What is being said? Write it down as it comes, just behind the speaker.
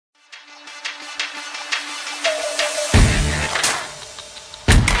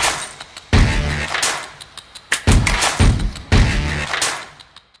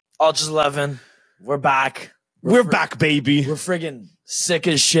Ultras 11. We're back. We're back, baby. We're friggin' sick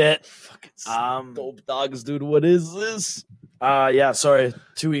as shit. Dope dogs, dude. What is this? Yeah, sorry.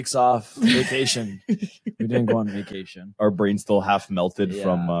 2 weeks off. Vacation. We didn't go on vacation. Our brain's still half melted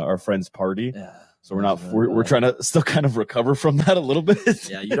from our friend's party. Yeah. So we're trying to still kind of recover from that a little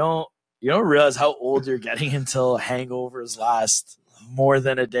bit. Yeah, you don't realize how old you're getting until hangovers last more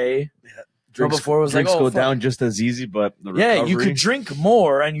than a day. Yeah. Drinks before was go fuck. down just as easy, but the yeah, recovery, you could drink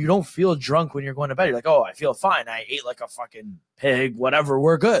more and you don't feel drunk when you're going to bed. You're like, oh, I feel fine. I ate like a fucking pig, whatever.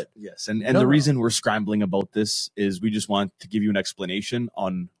 We're good. Yes, and the reason we're scrambling about this is we just want to give you an explanation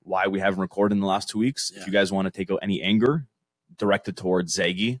on why we haven't recorded in the last 2 weeks. Yeah. If you guys want to take out any anger, direct it towards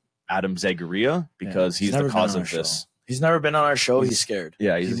Zaggy, Adam Zagaria, because he's the cause of this. He's never been on our show. He's scared.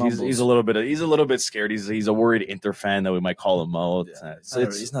 Yeah, he's a little bit scared. He's a worried Inter fan that we might call him out. Yeah,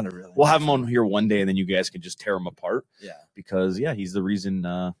 he's not a real. We'll have him on here one day, and then you guys can just tear him apart. Yeah, because he's the reason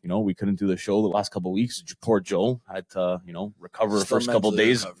we couldn't do the show the last couple of weeks. Poor Joe had to recover the first couple of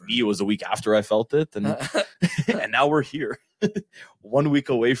days. It was a week after I felt it, and and now we're here, 1 week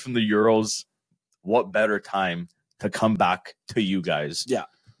away from the Euros. What better time to come back to you guys? Yeah,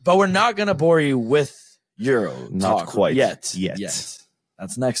 but we're not gonna bore you with Euro not quite yet.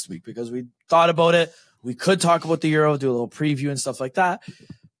 That's next week because we thought about it. We could talk about the Euro, do a little preview and stuff like that.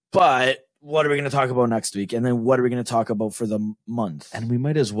 But what are we going to talk about next week? And then what are we going to talk about for the month? And we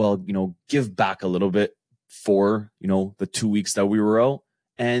might as well, give back a little bit for, the 2 weeks that we were out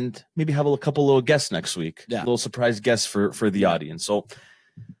and maybe have a couple little guests next week. Yeah. Little surprise guests for the audience. So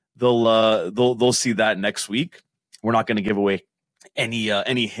they'll see that next week. We're not going to give away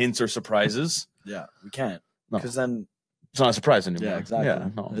any hints or surprise. Yeah, we can't because then it's not a surprise anymore. Yeah, exactly. Yeah,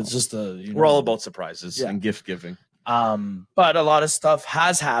 it's just we're all about surprises and gift giving. But a lot of stuff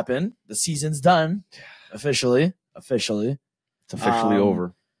has happened. The season's done officially. It's officially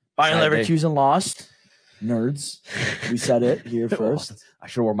over. Bayern Leverkusen lost. Nerds. We said it here first. I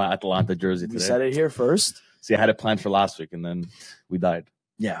should have worn my Atalanta jersey today. We said it here first. See, I had it planned for last week, and then we died.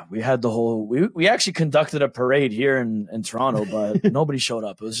 Yeah, we had the whole. We actually conducted a parade here in Toronto, but nobody showed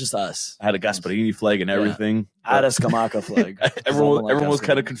up. It was just us. I had a Gasparini flag and everything. Had a Scamacca flag. Everyone was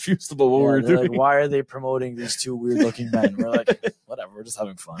kind of confused about what we were doing. Like, why are they promoting these two weird-looking men? We're like, whatever. We're just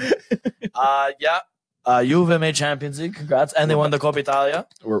having fun. Juve made Champions League. Congrats, and they won the Coppa Italia.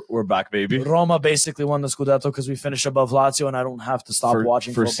 We're back, baby. Roma basically won the Scudetto because we finished above Lazio, and I don't have to stop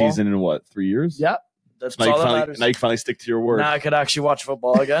watching first football. season in what, 3 years? Yeah. That's now all that matters. Now you finally stick to your word. Now I could actually watch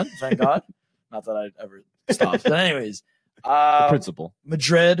football again. Thank God. Not that I'd ever stop. But anyways, the principle.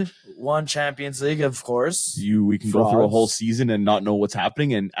 Madrid won Champions League, of course. We can go through a whole season and not know what's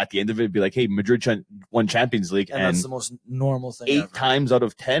happening, and at the end of it, be like, "Hey, Madrid won Champions League," and that's the most normal thing. 8 times out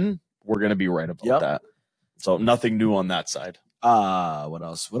of 10, we're gonna be right about that. So nothing new on that side. What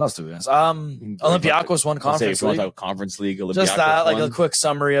else? What else do we have? Olympiacos won Conference League. Conference League. Just that, like a quick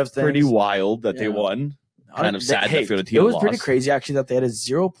summary of things. Pretty wild that they won. Kind of sad that the team lost. It was lost. pretty crazy, actually, that they had a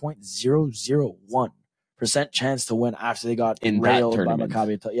 0.001% chance to win after they got railed by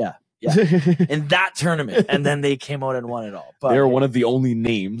Maccabi. Yeah. In that tournament. And then they came out and won it all. But they're one of the only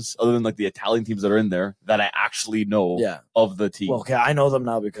names, other than like the Italian teams that are in there, that I actually know of the team. Well, okay, I know them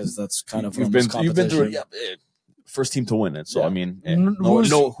now because that's kind of you've been through it. Yeah, first team to win it. So I mean,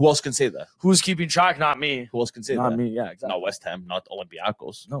 who else can say that? Who's keeping track? Not me. Who else can say that? Not me. Yeah, exactly. Not West Ham. Not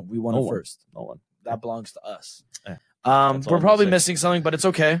Olympiacos. No, we won it first. No one. That belongs to us. Yeah. We're probably missing something, but it's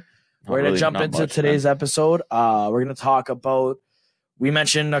okay. We're going to jump into today's episode. We're going to talk about, we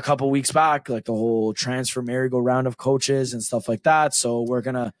mentioned a couple weeks back, like the whole transfer merry-go-round of coaches and stuff like that. So we're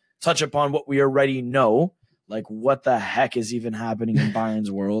going to touch upon what we already know, like what the heck is even happening in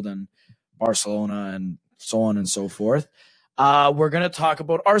Bayern's world and Barcelona and so on and so forth. We're going to talk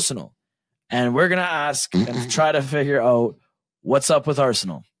about Arsenal, and we're going to ask and try to figure out what's up with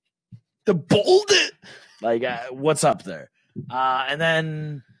Arsenal. The bold it. Like, what's up there? And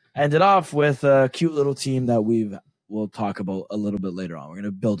then end it off with a cute little team that we'll talk about a little bit later on. We're going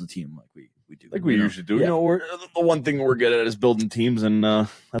to build a team like we do. Like we usually do. Yeah. We're the one thing we're good at is building teams, and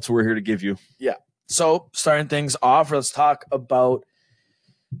that's what we're here to give you. Yeah. So starting things off, let's talk about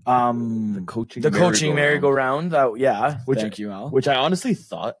the coaching merry-go-round. Thank you, Al. Which I honestly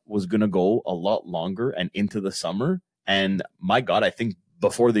thought was going to go a lot longer and into the summer. And my God, I think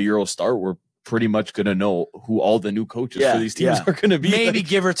before the Euro start, we're pretty much going to know who all the new coaches for these teams are going to be. Maybe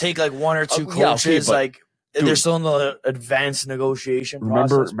give or take like one or two coaches. Dude, they're still in the advanced negotiation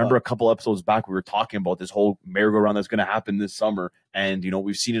process. Remember a couple episodes back, we were talking about this whole merry-go-round that's going to happen this summer. And,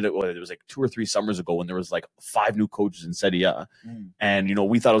 we've seen it. It was like 2 or 3 summers ago when there was like 5 new coaches in Serie A. And,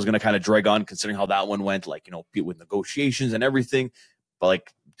 we thought it was going to kind of drag on considering how that one went, like, with negotiations and everything. But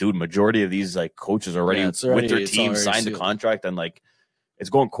like dude, majority of these like coaches already with their team signed the contract, and like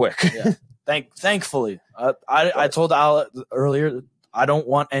it's going quick. Yeah. Thankfully, I told Al earlier, I don't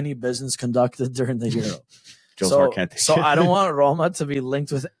want any business conducted during the Euro. So I don't want Roma to be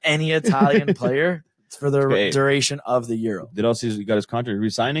linked with any Italian player for the duration of the Euro. Did all see he got his contract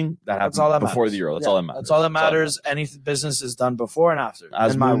re-signing? That's all that before the Euro. That's all that matters. That's all that matters. Any business is done before and after.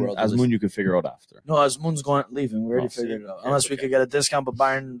 In my world, Asmoon you can figure out after. No, Asmoon's leaving. We already figured it out. Unless we could get a discount, but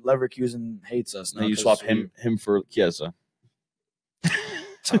Bayern Leverkusen hates us. Then you swap him for Chiesa.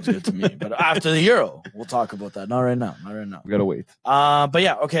 Sounds good to me. But after the Euro, we'll talk about that. Not right now. We gotta wait. But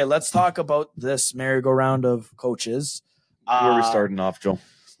yeah, okay. Let's talk about this merry-go-round of coaches. Where are we starting off, Joe?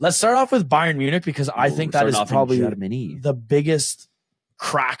 Let's start off with Bayern Munich, because I think that is probably the biggest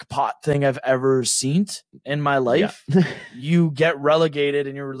crackpot thing I've ever seen in my life. Yeah. You get relegated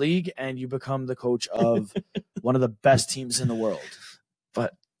in your league and you become the coach of one of the best teams in the world.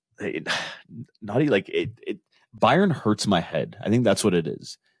 But Bayern hurts my head. I think that's what it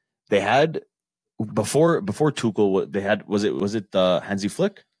is. They had before Tuchel. They had was it Hansi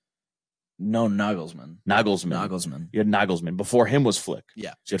Flick? No, Nagelsmann. You had Nagelsmann. Before him was Flick.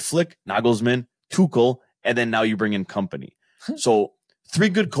 Yeah. So you had Flick, Nagelsmann, Tuchel, and then now you bring in Kompany. So 3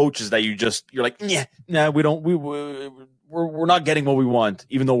 good coaches that you're like, we're not getting what we want,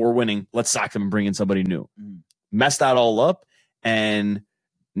 even though we're winning. Let's sack them and bring in somebody new. Mess that all up, and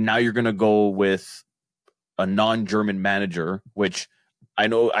now you're gonna go with a non-German manager, which I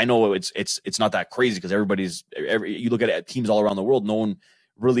know it's not that crazy, because you look at teams all around the world, no one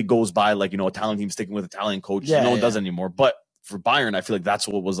really goes by like, Italian team sticking with Italian coaches. No one does anymore. But for Bayern, I feel like that's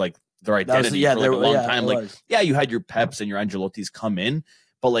what was like their identity for like a long time. Like, you had your Peps and your Ancelottis come in,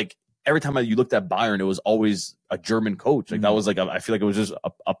 but like every time you looked at Bayern, it was always a German coach. Like that was like I feel like it was just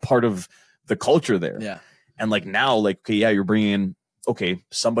a part of the culture there. Yeah. And like now, like you're bringing in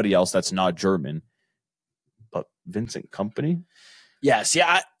somebody else that's not German. But Vincent Kompany? Yes,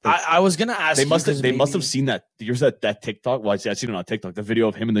 yeah. I was gonna ask. They must have seen that. Here's that TikTok. Well, I seen it on TikTok. The video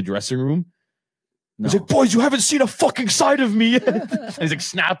of him in the dressing room. No. He's like, boys, you haven't seen a fucking side of me yet. And he's like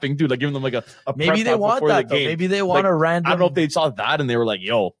snapping, dude, like giving them like a maybe they want that though. Maybe they want a random. I don't know if they saw that and they were like,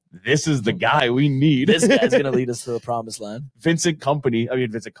 yo, this is the guy we need. This guy's gonna lead us to the promised land. Vincent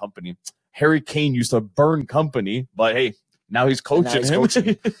Kompany. Harry Kane used to burn Kompany, but hey, now he's coaching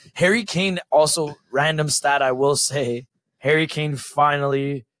him. Harry Kane, also, random stat, I will say, Harry Kane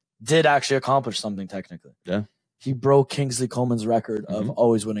finally did actually accomplish something technically. Yeah. He broke Kingsley Coman's record of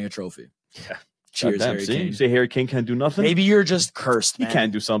always winning a trophy. Yeah. Cheers, Harry Kane. You say Harry Kane can't do nothing? Maybe you're just cursed, man. He can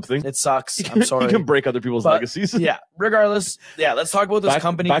do something. It sucks. I'm sorry. He can break other people's legacies. Yeah. Regardless, let's talk about this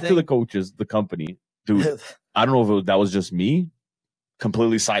company back thing. to the coaches, the company. Dude, I don't know if that was just me.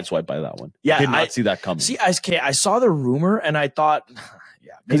 Completely sideswiped by that one. Yeah, did not see that coming. See, I saw the rumor and I thought,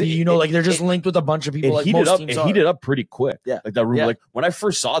 maybe they're just linked with a bunch of people. Like most teams are. It heated up pretty quick. Yeah, like that rumor. Yeah. Like when I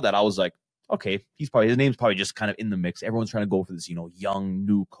first saw that, I was like, okay, his name's probably just kind of in the mix. Everyone's trying to go for this, young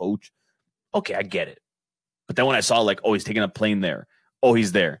new coach. Okay, I get it. But then when I saw like, oh, he's taking a plane there. Oh,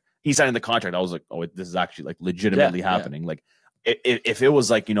 he's there. He's signing the contract. I was like, oh, this is actually like legitimately happening. Yeah. Like if it was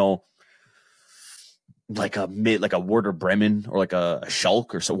like like a Werder Bremen or like a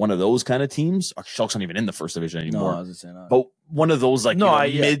Schalke or so one of those kind of teams. Schalke's not even in the first division anymore. No, I was just saying that. But one of those like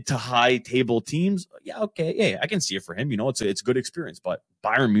mid to high table teams. Yeah, okay, yeah, I can see it for him. It's good experience. But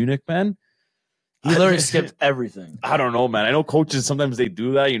Bayern Munich, man, he literally skipped everything. I don't know, man. I know coaches sometimes they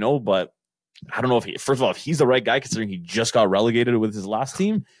do that, but I don't know if he's the right guy, considering he just got relegated with his last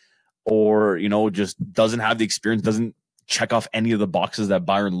team, or just doesn't have the experience, doesn't check off any of the boxes that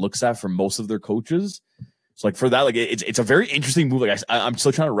Bayern looks at for most of their coaches. So like for that, like it's a very interesting move. Like I'm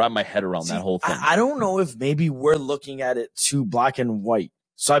still trying to wrap my head around that whole thing. I don't know if maybe we're looking at it too black and white.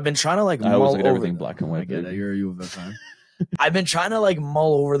 So I've been trying to I always look at everything black and white. I get it. You're a U of A fan. I've been trying to like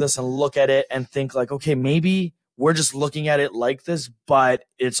mull over this and look at it and think like, okay, maybe we're just looking at it like this, but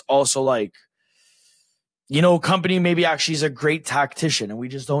it's also like, Kompany maybe actually is a great tactician and we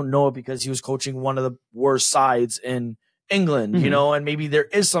just don't know it because he was coaching one of the worst sides in England, and maybe there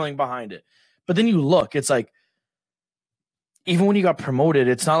is something behind it. But then you look, it's like, even when he got promoted,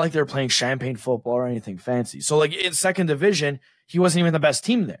 it's not like they're playing champagne football or anything fancy. So like in second division, he wasn't even the best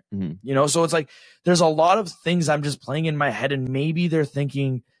team there, So it's like, there's a lot of things I'm just playing in my head and maybe they're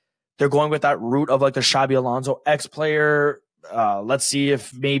thinking they're going with that route of like the Xabi Alonso ex-player. Let's see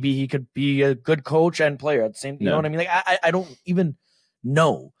if maybe he could be a good coach and player at the same, you know what I mean? Like, I don't even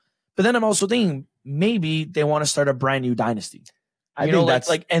know. But then I'm also thinking maybe they want to start a brand new dynasty. I think that's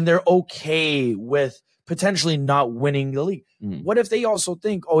like, and they're okay with potentially not winning the league. What if they also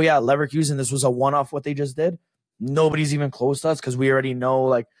think, oh yeah, Leverkusen, this was a one-off what they just did? nobody's even close to us because we already know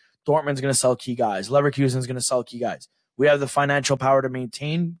like Dortmund's going to sell key guys. Leverkusen's going to sell key guys. We have the financial power to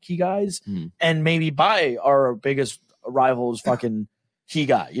maintain key guys and maybe buy our biggest rival's fucking key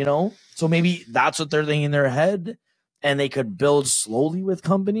guy, you know? So maybe that's what they're thinking in their head and they could build slowly with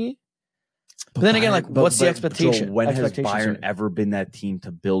company. But then again, like, what's the expectation? Joe, when has Bayern ever been that team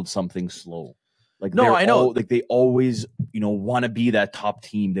to build something slow? Like, no, I know. Like, they always, you know, want to be that top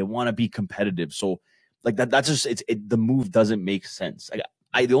team. They want to be competitive. So, like, that's just, the move doesn't make sense.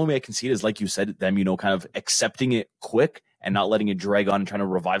 Like, the only way I can see it is, like you said, them, you know, kind of accepting it quick and not letting it drag on and trying to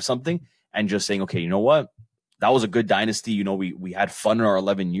revive something and just saying, okay, you know what? That was a good dynasty. You know, we had fun in our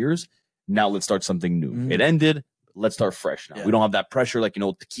 11 years. Now let's start something new. It ended. Let's start fresh now. We don't have that pressure, like, you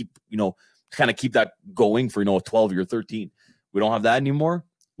know, to keep, you know, kind of keep that going for, you know, 12 or 13. We don't have that anymore.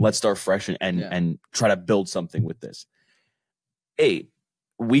 Let's start fresh and try to build something with this. Hey,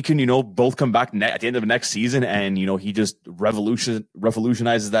 we can, you know, both come back at the end of the next season and, you know, he just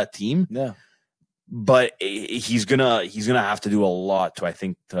revolutionizes that team. Yeah. But he's gonna have to do a lot to, I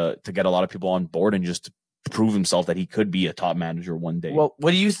think, to get a lot of people on board and just prove himself that he could be a top manager one day. Well,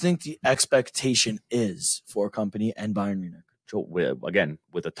 what do you think the expectation is for Company and Bayern Munich? So, again,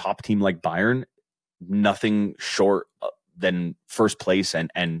 with a top team like Bayern, nothing short than first place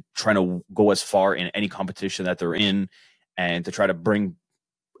and trying to go as far in any competition that they're in and to try to bring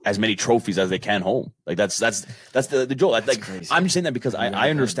as many trophies as they can home. Like that's the Joel. Like crazy. I'm just saying that because I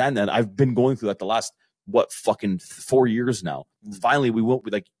understand that I've been going through like the last fucking 4 years now. Finally, we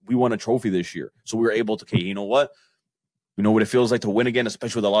won a trophy this year, so we were able to. Okay, you know what? We know what it feels like to win again,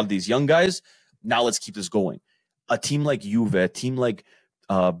 especially with a lot of these young guys. Now let's keep this going. A team like Juve, a team like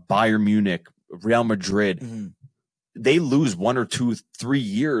Bayern Munich, Real Madrid, they lose 1 or 2, 3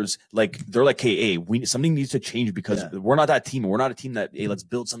 years. Like they're like, hey, something needs to change because we're not that team. We're not a team that, hey, let's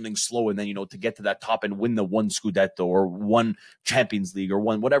build something slow and then, you know, to get to that top and win the one Scudetto or one Champions League or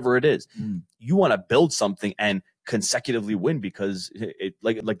one whatever it is. You want to build something and consecutively win because it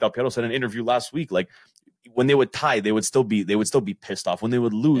like Del Piero said in an interview last week, like when they would tie, they would still be pissed off. When they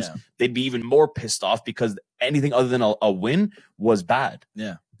would lose, they'd be even more pissed off because anything other than a win was bad.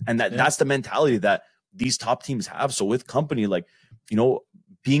 Yeah. And that's the mentality that these top teams have. So with Company, like, you know,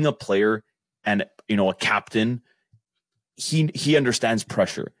 being a player and, you know, a captain, he understands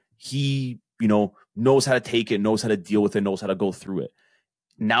pressure. He, you know, knows how to take it, knows how to deal with it, knows how to go through it.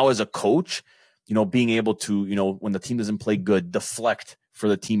 Now as a coach, you know, being able to, you know, when the team doesn't play good, deflect for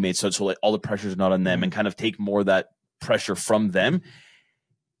the teammates. So like all the pressure is not on them and kind of take more of that pressure from them.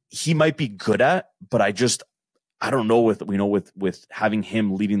 He might be good at, but I don't know with having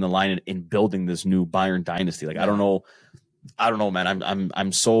him leading the line in building this new Bayern dynasty. Like, I don't know, man.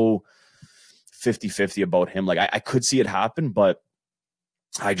 I'm so 50-50 about him. Like I could see it happen, but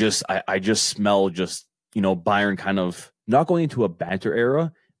I just smell just, you know, Bayern kind of not going into a banter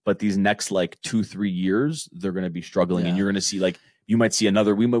era, but these next like 2-3 years, they're going to be struggling and you're going to see like, you might see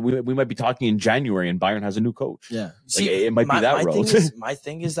another, we might be talking in January and Bayern has a new coach. Yeah. Like, see, it might be that road. My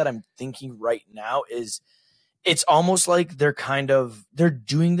thing is that I'm thinking right now is, it's almost like they're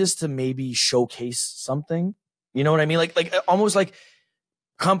doing this to maybe showcase something. You know what I mean? Like almost like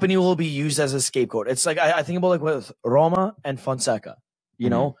Company will be used as a scapegoat. It's like, I think about like with Roma and Fonseca,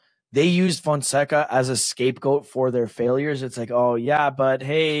 you know, they used Fonseca as a scapegoat for their failures. It's like, oh yeah, but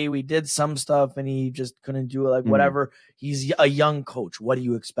hey, we did some stuff and he just couldn't do it. Like whatever. He's a young coach. What do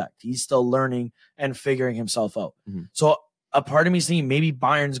you expect? He's still learning and figuring himself out. So a part of me is thinking maybe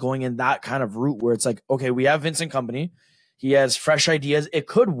Bayern's going in that kind of route where it's like, okay, we have Vincent Company. He has fresh ideas. It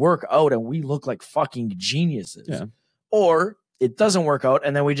could work out and we look like fucking geniuses. Yeah. Or it doesn't work out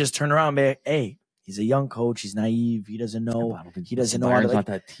and then we just turn around and be like, hey, he's a young coach. He's naive. He doesn't know. He doesn't know how to, like, not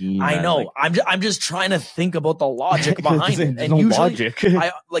that team. I know. Like, I'm just trying to think about the logic behind it. And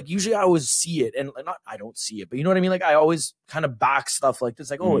usually I always see it, and I don't see it, but you know what I mean. Like I always kind of back stuff like this.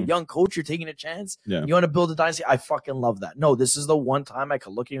 Like, oh, a young coach, you're taking a chance. Yeah. You want to build a dynasty. I fucking love that. No, this is the one time I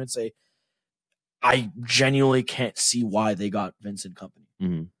could look at you and say, I genuinely can't see why they got Vincent Company.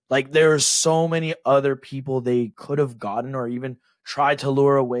 Like there are so many other people they could have gotten or even tried to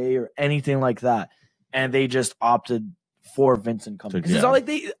lure away or anything like that. And they just opted for Vincent Company. It's not like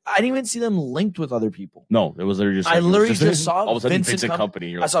I didn't even see them linked with other people. No, it was literally just. I literally just saw all of a sudden Vincent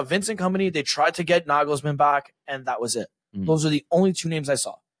Company. I saw Vincent Company. They tried to get Nagelsmann back, and that was it. Those are the only two names I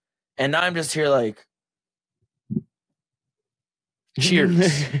saw. And now I'm just here like,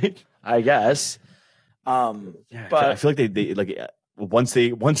 cheers, I guess. But I feel like they like once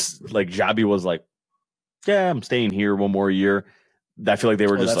like XAVI was like, yeah, I'm staying here one more year. I feel like they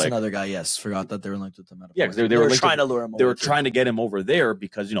were just that's like another guy. Yes, forgot that they were linked with him. Yeah, because they were trying to lure him. They were trying to get him over there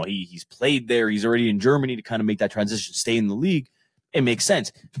because he's played there. He's already in Germany to kind of make that transition, stay in the league. It makes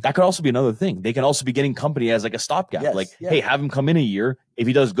sense. That could also be another thing. They can also be getting Kompany as like a stopgap. Yes, hey, have him come in a year. If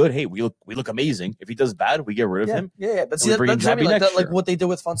he does good, hey, we look amazing. If he does bad, we get rid of him. Yeah. But see, that's what I mean, like what they did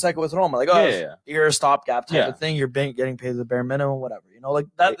with Fonseca with Roma. Like, you're a stopgap type of thing. You're getting paid the bare minimum, whatever. Like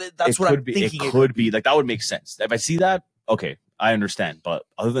that. That's what I'm thinking. It could be like that would make sense. If I see that, okay, I understand. But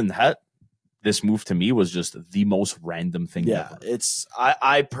other than that, this move to me was just the most random thing ever. It's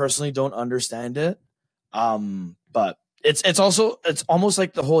I personally don't understand it. But it's almost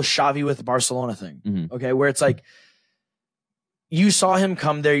like the whole Xavi with Barcelona thing. Okay, where it's like you saw him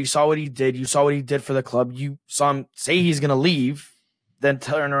come there, you saw what he did, you saw what he did for the club, you saw him say he's gonna leave, then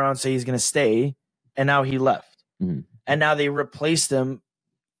turn around and say he's gonna stay, and now he left. And now they replaced him.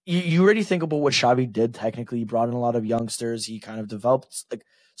 You already think about what Xavi did. Technically, he brought in a lot of youngsters. He kind of developed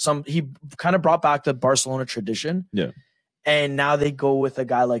he kind of brought back the Barcelona tradition. Yeah. And now they go with a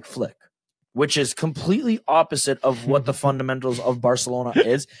guy like Flick, which is completely opposite of what the fundamentals of Barcelona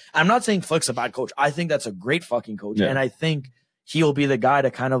is. I'm not saying Flick's a bad coach. I think that's a great fucking coach. Yeah. And I think he'll be the guy to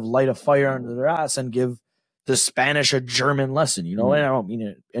kind of light a fire under their ass and give the Spanish a German lesson, And I don't mean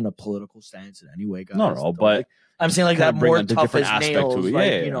it in a political stance in any way, guys. No, but I'm saying like that more tough as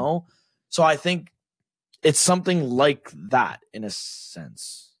nails, So I think it's something like that in a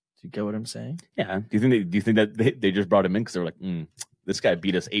sense. Do you get what I'm saying? Yeah. Do you think that they just brought him in because they were like, this guy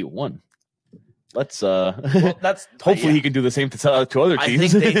beat us 8-1. Let's that's hopefully he can do the same to other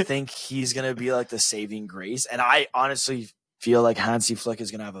teams. I think they think he's gonna be like the saving grace, and I honestly feel like Hansi Flick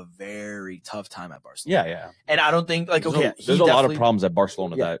is gonna have a very tough time at Barcelona. Yeah. And I don't think there's a lot of problems at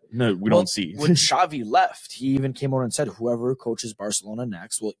Barcelona that we don't see. When Xavi left, he even came out and said, whoever coaches Barcelona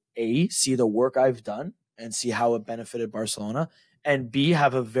next will see the work I've done and see how it benefited Barcelona, and B,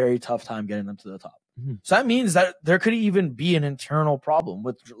 have a very tough time getting them to the top. So that means that there could even be an internal problem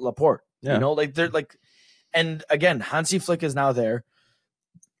with Laporte. Yeah. They're like, and again, Hansi Flick is now there.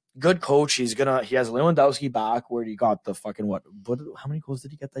 Good coach. He has Lewandowski back where he got the fucking how many goals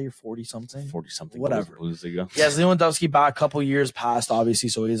did he get that year? 40 something? 40 something. Whatever. He has Lewandowski back a couple years past, obviously,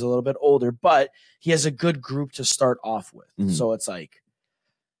 so he's a little bit older, but he has a good group to start off with. So it's like,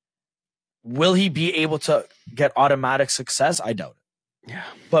 will he be able to get automatic success? I doubt it. Yeah.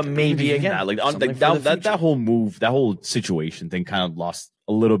 But maybe again. That whole move, that whole situation thing kind of lost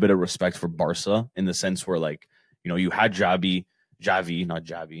a little bit of respect for Barca in the sense where you had Xavi,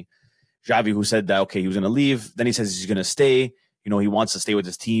 who said that, okay, he was going to leave. Then he says he's going to stay. He wants to stay with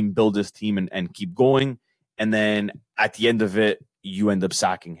his team, build his team and keep going. And then at the end of it, you end up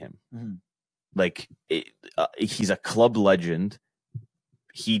sacking him. He's a club legend.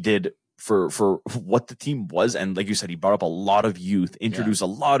 He did for what the team was. And like you said, he brought up a lot of youth, introduced a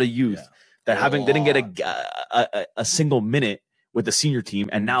lot of youth that didn't get a single minute with the senior team.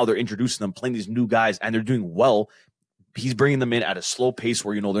 And now they're introducing them, playing these new guys, and they're doing well. He's bringing them in at a slow pace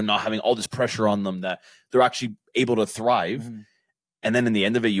where, they're not having all this pressure on them, that they're actually able to thrive. And then in the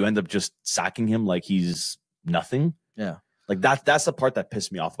end of it, you end up just sacking him like he's nothing. Yeah. Like that's the part that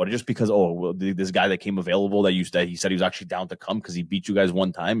pissed me off. But just because, this guy that came available that he said he was actually down to come because he beat you guys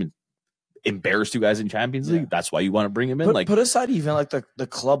one time and embarrassed you guys in Champions League. That's why you want to bring him in. Put aside even like the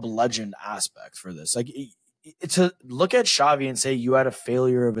club legend aspect for this. Like to look at Xavi and say you had a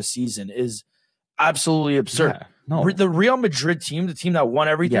failure of a season is absolutely absurd. Yeah, no. The Real Madrid team, the team that won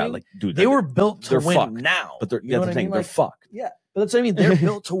everything, they were built to win fucked. now. But they're fucked. Yeah, but that's what I mean. They're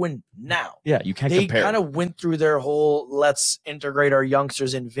built to win now. Yeah, you can't compare. They kind of went through their whole let's integrate our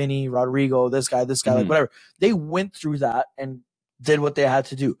youngsters in Vinny, Rodrigo, this guy, like whatever. They went through that and did what they had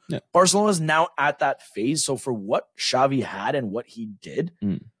to do. Yeah. Barcelona is now at that phase. So for what Xavi had and what he did,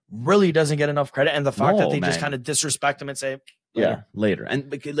 really doesn't get enough credit. And the fact that they just kind of disrespect him and say, later.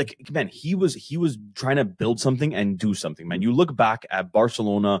 And man, he was trying to build something and do something, man. You look back at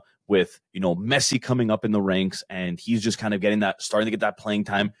Barcelona with, Messi coming up in the ranks, and he's just kind of starting to get that playing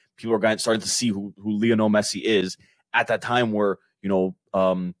time. People are starting to see who Lionel Messi is at that time where,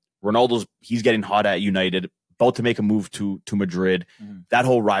 he's getting hot at United, about to make a move to Madrid. That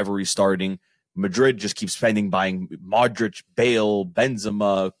whole rivalry starting. Madrid just keeps buying Modric, Bale,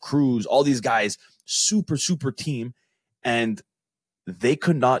 Benzema, Cruz, all these guys, super, super team. And they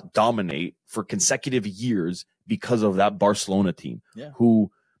could not dominate for consecutive years because of that Barcelona team,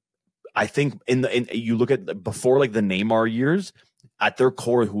 who I think you look at before like the Neymar years, at their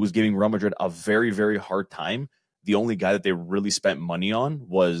core, who was giving Real Madrid a very, very hard time. The only guy that they really spent money on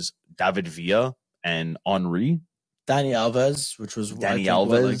was David Villa and Henry. Dani Alves, which was Dani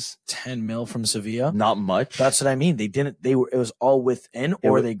Alves, 10 mil from Sevilla. Not much. That's what I mean. It was all within,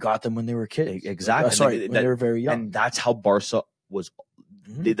 or they got them when they were kids. Exactly. When they were very young. And that's how Barca was.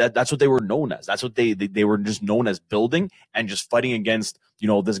 That's what they were known as. That's what they were just known as, building and just fighting against,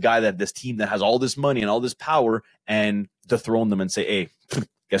 this team that has all this money and all this power, and dethrone them and say, hey,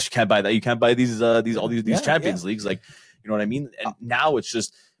 guess you can't buy that. You can't buy these Champions Leagues. Like, you know what I mean? And now it's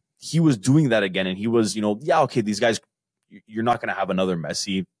just, he was doing that again. And he was, okay, these guys, you're not going to have another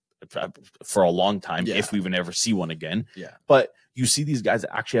Messi for a long time if we even ever see one again. Yeah. But you see these guys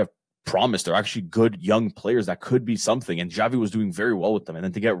that actually have promise. They're actually good young players that could be something. And Xavi was doing very well with them. And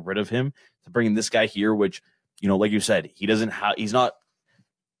then to get rid of him, to bring in this guy here, which, like you said, he's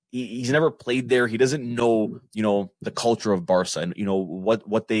never played there. He doesn't know, the culture of Barca and,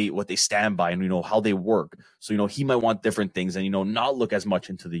 what they stand by and, how they work. So, he might want different things and, not look as much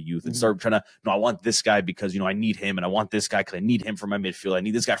into the youth and start trying to, I want this guy because, I need him, and I want this guy because I need him for my midfield. I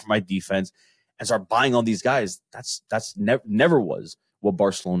need this guy for my defense, and start buying all these guys. That's never was what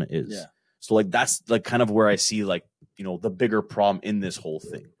Barcelona is. Yeah. So like, that's like kind of where I see like, the bigger problem in this whole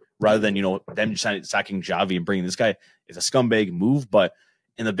thing, rather than, them sacking Xavi and bringing this guy. Is a scumbag move, but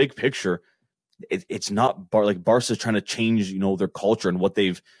in the big picture, it's not Barca's trying to change, their culture and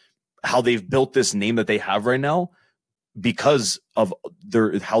how they've built this name that they have right now because of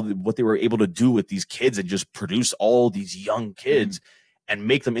what they were able to do with these kids and just produce all these young kids and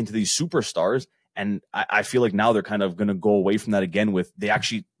make them into these superstars. And I feel like now they're kind of going to go away from that again with they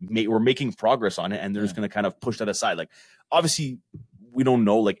actually were making progress on it, and they're just going to kind of push that aside. Like, obviously we don't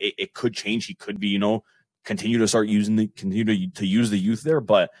know, like it could change. He could be, continue to use the youth there.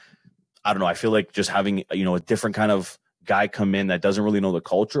 But I don't know. I feel like just having, a different kind of guy come in that doesn't really know the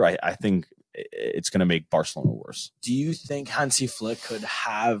culture, I think it's going to make Barcelona worse. Do you think Hansi Flick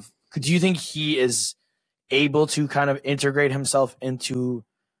do you think he is able to kind of integrate himself into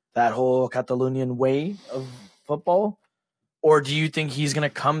that whole Catalonian way of football? Or do you think he's going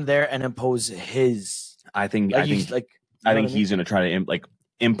to come there and impose his? I think he's going to try to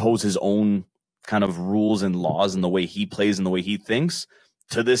impose his own kind of rules and laws and the way he plays and the way he thinks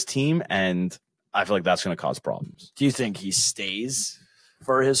to this team, and I feel like that's going to cause problems. Do you think he stays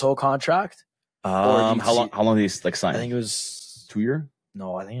for his whole contract? How long did he sign? I think it was 2 year.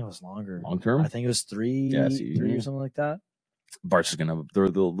 No, I think it was longer. Long term. I think it was three or something like that. Barca's gonna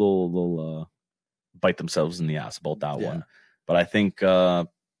they'll bite themselves in the ass about that one, but I think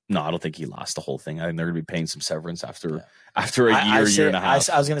no, I don't think he lost the whole thing. I think they're gonna be paying some severance after a year and a half.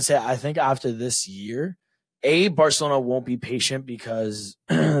 I was gonna say, I think after this year, Barcelona won't be patient because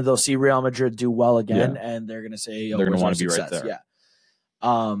they'll see Real Madrid do well again, and they're gonna say they're gonna want to be right there. Yeah.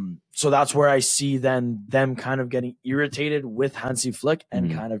 So that's where I see then them kind of getting irritated with Hansi Flick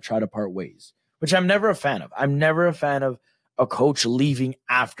and kind of try to part ways, which I'm never a fan of. I'm never a fan of a coach leaving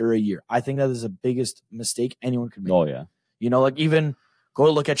after a year. I think that is the biggest mistake anyone could make. Oh yeah. Like even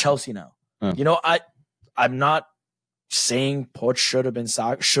go look at Chelsea now. I'm not saying Poch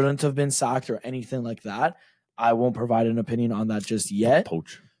shouldn't have been sacked or anything like that. I won't provide an opinion on that just yet.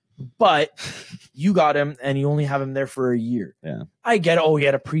 Poch. But you got him and you only have him there for a year. Yeah. I get it. Oh, he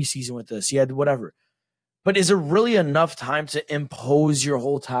had a preseason with this. He had whatever. But is it really enough time to impose your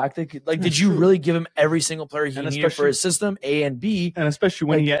whole tactic? Like, did you really give him every single player he needed for his system, A and B? And especially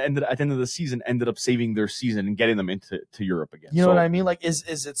when he ended at the end of the season, ended up saving their season and getting them into Europe again. You know what I mean? Like, is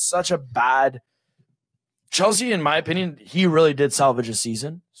it such a bad Chelsea? In my opinion, he really did salvage a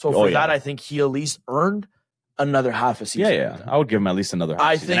season. So for that, I think he at least earned another half a season. Yeah. I would give him at least another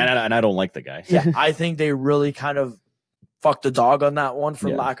half season. And I don't like the guy. Yeah, I think they really kind of fucked the dog on that one, for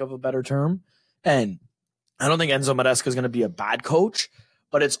lack of a better term. And I don't think Enzo Maresca is going to be a bad coach,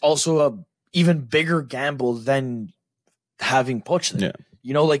 but it's also a even bigger gamble than having Poch there.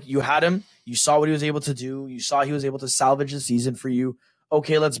 Yeah. Like you had him, you saw what he was able to do. You saw he was able to salvage the season for you.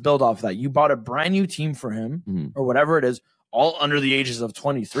 Okay, let's build off that. You bought a brand new team for him or whatever it is, all under the ages of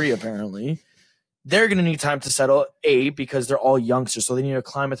 23, apparently. They're going to need time to settle, because they're all youngsters, so they need to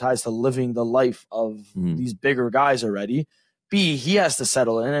acclimatize to living the life of these bigger guys already. B, he has to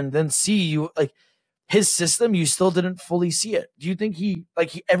settle in, and then C, his system, you still didn't fully see it. Do you think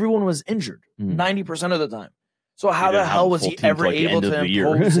everyone was injured 90% of the time? So how the hell was he ever able to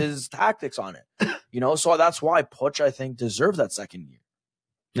impose his tactics on it? So that's why Poch, I think, deserved that second year.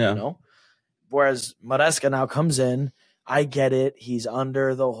 Yeah. Whereas Maresca now comes in. I get it. He's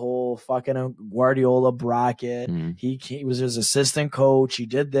under the whole fucking Guardiola bracket. He was his assistant coach. He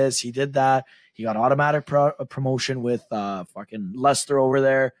did this. He did that. He got automatic promotion with fucking Leicester over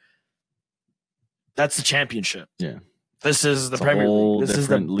there. That's the championship. Yeah. This is the Premier League. This is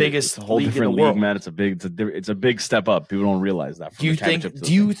the biggest league in the world, man. It's a big step up. People don't realize that. Do you think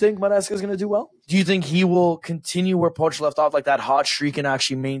Maresca is going to do well? Do you think he will continue where Poch left off, like that hot streak, and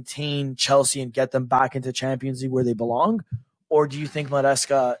actually maintain Chelsea and get them back into Champions League where they belong? Or do you think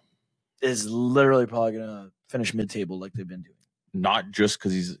Maresca is literally probably going to finish mid-table like they've been doing? Not just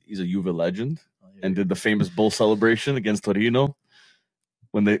because he's a Juve legend and did the famous bull celebration against Torino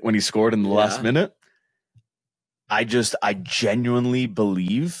when he scored in the last minute. I genuinely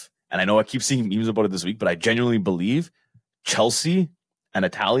believe, and I know I keep seeing memes about it this week, but I genuinely believe Chelsea and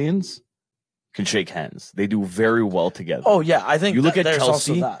Italians can shake hands. They do very well together. Oh, yeah. I think you look at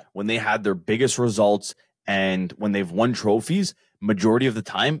Chelsea when they had their biggest results and when they've won trophies, majority of the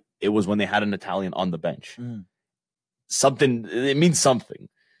time, it was when they had an Italian on the bench. It means something.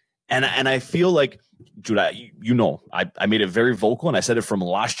 And I feel like, Jude, I made it very vocal, and I said it from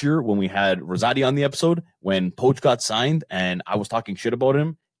last year when we had Rosati on the episode, when Poch got signed, and I was talking shit about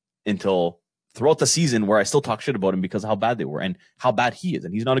him until throughout the season where I still talk shit about him because of how bad they were and how bad he is,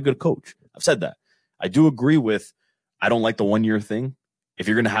 and he's not a good coach. I've said that. I do agree with, I don't like the 1 year thing. If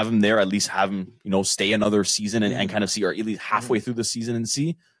you're going to have him there, at least have him, stay another season and kind of see, or at least halfway through the season and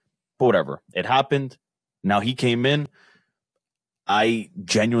see. But whatever. It happened. Now he came in. I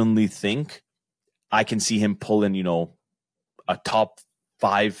genuinely think I can see him pulling, a top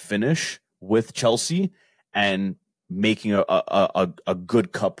 5 finish with Chelsea and making a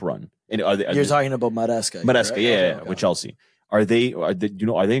good cup run. You're talking about Maresca. Maresca, right? Yeah, with Chelsea. Are they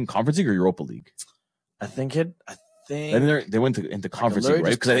in Conference League or Europa League? I think. Then they went into Conference League,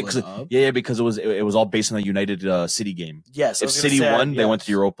 right? Because it was all based on the United City game. Yes. If City won, they went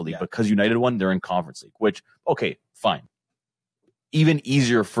to Europa League. Because United won, they're in Conference League. Which, okay, fine. Even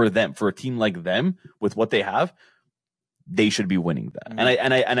easier for them, for a team like them, with what they have, they should be winning that.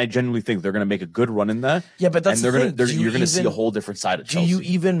 And I genuinely think they're going to make a good run in that. Yeah, but that's you're going to see a whole different side of Chelsea. Do you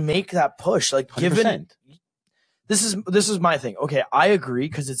even make that push? Like, 100%. Given this is my thing. Okay, I agree,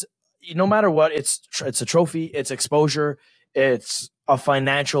 because it's, no matter what, it's a trophy, it's exposure, it's a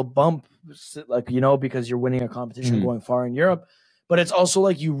financial bump, like, because you're winning a competition going far in Europe. But it's also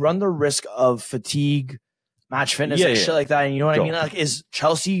like you run the risk of fatigue, match fitness, shit like that. And you know what I mean? Like, is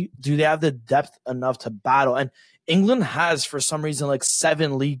Chelsea, do they have the depth enough to battle? And England has, for some reason, like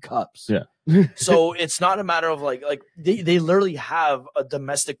 7 League Cups. Yeah. So it's not a matter of like they literally have a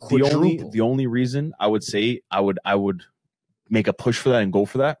domestic quadruple. The only reason I would say I would make a push for that and go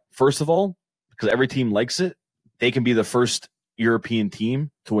for that, first of all, because every team likes it, they can be the first European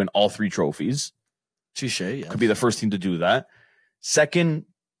team to win all 3 trophies. Touche, yeah. Could be the first team to do that. Second,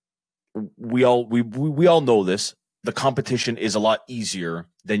 we all know this. The competition is a lot easier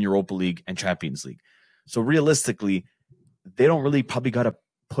than Europa League and Champions League. So realistically, they don't really probably got to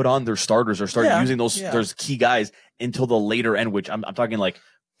put on their starters or start using those key guys until the later end, which I'm talking like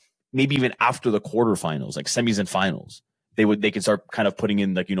maybe even after the quarterfinals, like semis and finals. They can start kind of putting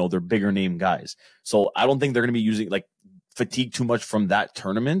in, like, their bigger name guys. So I don't think they're going to be using like fatigue too much from that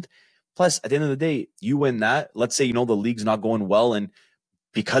tournament. Plus, at the end of the day, you win that. Let's say, the league's not going well, and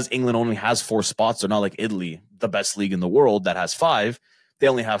because England only has 4 spots, they're not like Italy, the best league in the world that has 5. They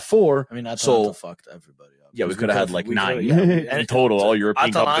only have 4. I mean, Atalanta fucked everybody up. Yeah, we could have had like 9 in total, all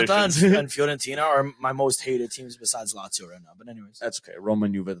European competitions. And Fiorentina are my most hated teams besides Lazio right now. But anyways. That's okay. Roma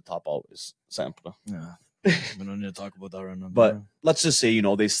and Juve at the top always. Sempre. Yeah. We don't need to talk about that right now. But let's just say,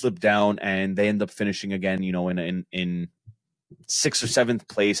 they slip down and they end up finishing again, in 6th or 7th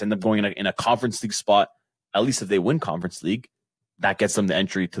place, end up going in a Conference League spot. At least if they win Conference League, that gets them the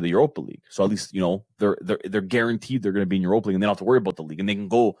entry to the Europa League. So at least, they're guaranteed they're going to be in Europa League, and they don't have to worry about the league. And they can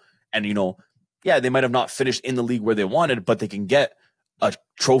go and, they might have not finished in the league where they wanted, but they can get a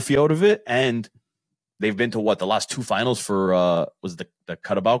trophy out of it. And they've been to the last 2 finals for, was the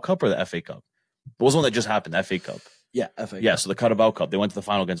Carabao Cup or the FA Cup? What was the one that just happened, the FA Cup? Yeah, FA Cup. Yeah, so the Carabao Cup, they went to the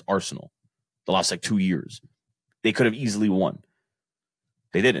final against Arsenal the last 2 years. They could have easily won.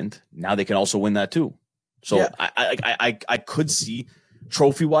 They didn't. Now they can also win that too. So I could see,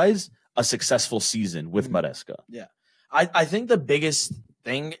 trophy-wise, a successful season with Maresca. Yeah. I think the biggest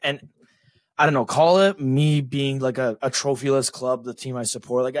thing, and I don't know, call it me being like a trophyless club, the team I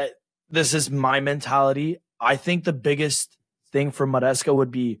support. Like, this is my mentality. I think the biggest thing for Maresca would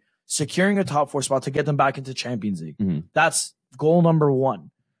be securing a top 4 spot to get them back into Champions League. Mm-hmm. That's goal number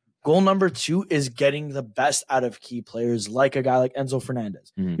 1. Goal number 2 is getting the best out of key players, like a guy like Enzo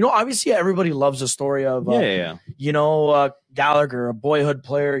Fernandez. Mm-hmm. Obviously everybody loves the story of, Gallagher, a boyhood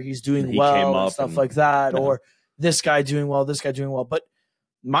player. He's doing well and stuff like that. Or this guy doing well, But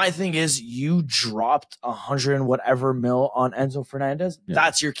My thing is, you dropped 100 and whatever mil on Enzo Fernandez. Yeah.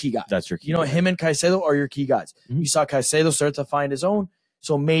 That's your key guy. That's your key. You know, him and Caicedo are your key guys. You saw Caicedo start to find his own.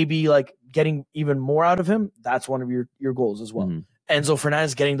 So maybe like getting even more out of him, that's one of your goals as well. Enzo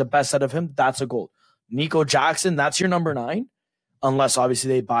Fernandez getting the best out of him, that's a goal. Nico Jackson, that's your number 9. Unless obviously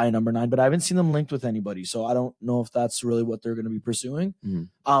they buy a number 9, but I haven't seen them linked with anybody. So I don't know if that's really what they're going to be pursuing.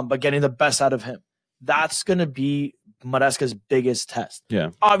 But getting the best out of him, that's going to be Maresca's biggest test.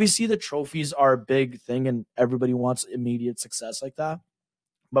 Yeah. Obviously the trophies are a big thing and everybody wants immediate success like that.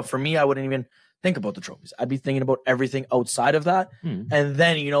 But for me, I wouldn't even think about the trophies. I'd be thinking about everything outside of that. And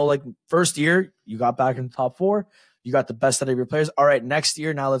then, you know, like first year, you got back in the top 4. You got the best out of your players. All right, next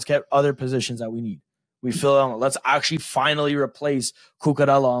year, now let's get other positions that we need. We fill out. Let's actually finally replace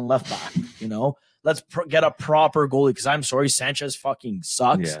Cucurella on left back. You know, let's get a proper goalie. Because I'm sorry, Sanchez fucking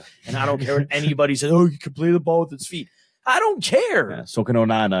sucks, and I don't care what anybody says. Oh, you can play the ball with his feet. I don't care. Yeah, so can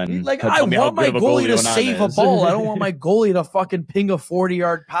Onana. Like I want my goalie to save a ball. I don't want my goalie to fucking ping a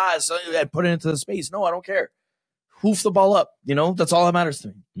 40-yard pass and put it into the space. No, I don't care. Hoof the ball up. You know, that's all that matters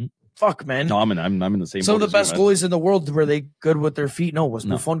to me. Fuck, man. No, I'm in the same. Some of the best goalies in the world, were they good with their feet? No. Was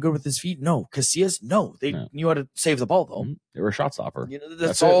Buffon good with his feet? No. Casillas? No. They knew how to save the ball, though. They were a shot stopper. You know,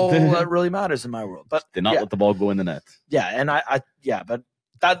 that's all that really matters in my world. But did not let the ball go in the net. Yeah, and but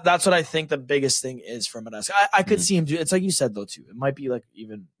that's what I think the biggest thing is for Maresca. I could see him do. It's like you said though too. It might be like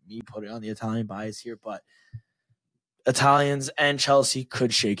even me putting on the Italian bias here, but Italians and Chelsea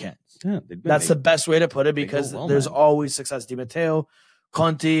could shake hands. Yeah, that's the best way to put it because there's always success. Di Matteo,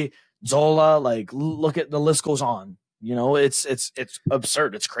 Conte, Zola, like look at the list goes on. You know, it's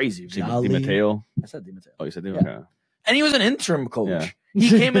absurd. It's crazy. Di Matteo. I said Di Matteo. Oh, you said Di Matteo. Yeah. And he was an interim coach. Yeah. He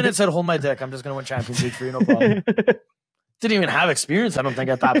came in and said, "Hold my dick. I'm just gonna win Champions League for you, no problem." Didn't even have experience, I don't think,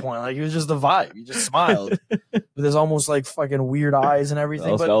 at that point. Like he was just the vibe. He just smiled with his almost like fucking weird eyes and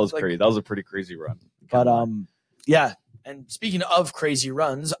everything. That was crazy. That was a pretty crazy run. But yeah. And speaking of crazy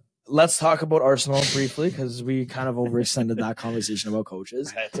runs, let's talk about Arsenal briefly because we kind of overextended that conversation about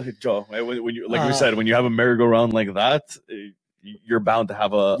coaches. Joe, when you like we said, when you have a merry-go-round like that, you're bound to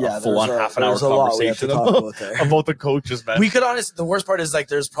have a full-on half-an-hour conversation about the coaches, man. We could honestly, the worst part is like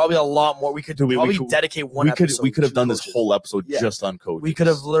there's probably a lot more we could do. We could dedicate one episode. We could have done this whole episode just on coaches. We could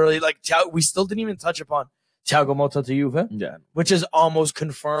have literally we still didn't even touch upon Thiago Motta to Juve, which is almost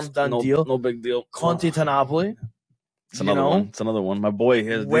confirmed done deal. No big deal. Conte to Napoli. It's another one. It's another one. My boy,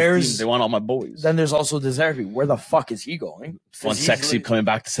 they want all my boys. Then there's also De Zerbi. Where the fuck is he going? Sexy coming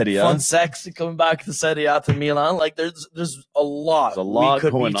back to Serie A. Sexy coming back to Serie A to Milan. Like there's a lot. We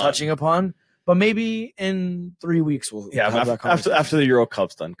could be touching upon. But maybe in 3 weeks we'll have that conversation. After the Euro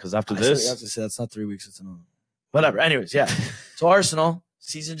Cup's done, because after this, I have to say that's not 3 weeks. It's another. Whatever. Anyways, yeah. So Arsenal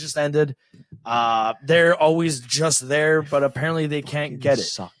season just ended. They're always just there, but apparently they can't get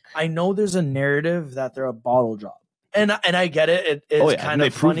it. I know there's a narrative that they're a bottle drop. And I get it. It's kind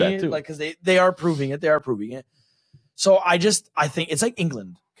of funny, like because they are proving it. They are proving it. So I think it's like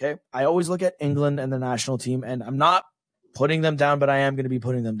England. Okay, I always look at England and the national team, and I'm not putting them down, but I am going to be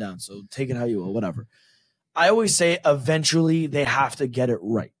putting them down. So take it how you will, whatever. I always say eventually they have to get it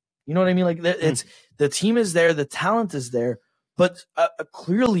right. You know what I mean? Like it's the team is there, the talent is there, but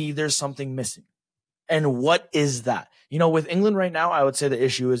clearly there's something missing. And what is that? You know, with England right now, I would say the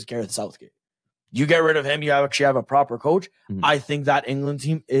issue is Gareth Southgate. You get rid of him, you actually have a proper coach. I think that England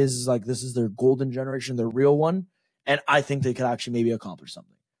team is like, this is their golden generation, their real one. And I think they could actually maybe accomplish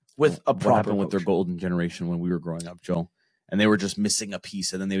something with a proper What happened coach. with their golden generation when we were growing up, Joe? And they were just missing a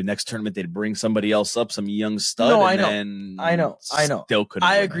piece. And then the next tournament, they'd bring somebody else up, some young stud. No, I know. Still couldn't.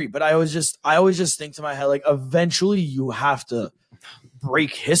 I agree. But I always just think to my head, like, eventually you have to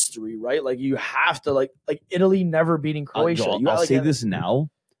break history, right? Like you have to like Italy never beating Croatia. Joel, I'll say this now.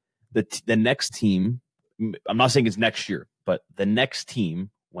 The next team, I'm not saying it's next year, but the next team,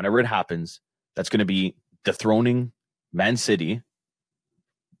 whenever it happens, that's going to be dethroning Man City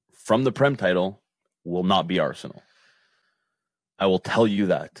from the Prem title will not be Arsenal. I will tell you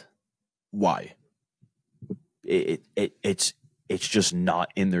that. Why? It's just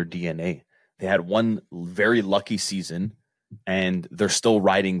not in their DNA. They had one very lucky season, and they're still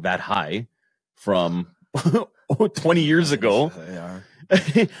riding that high from 20 years ago. They are.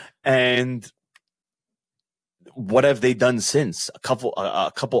 And what have they done since? A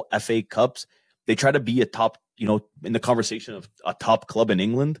couple FA Cups. They try to be a top, in the conversation of a top club in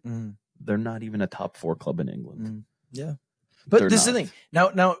England. They're not even a top 4 club in England. Yeah. But this is the thing.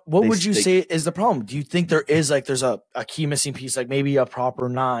 Now, what would you say is the problem? Do you think there's a key missing piece, like maybe a proper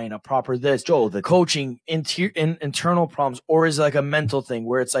 9, a proper this, Joel, the coaching, internal problems, or is it like a mental thing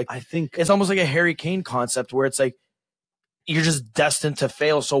where it's like, I think it's almost like a Harry Kane concept where it's like, you're just destined to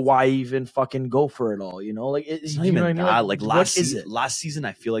fail. So why even fucking go for it all? You know, like it's not even that. Like last season,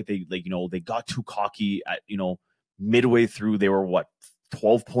 I feel like they they got too cocky at midway through. They were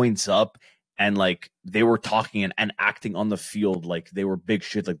 12 points up. And like they were talking and acting on the field like they were big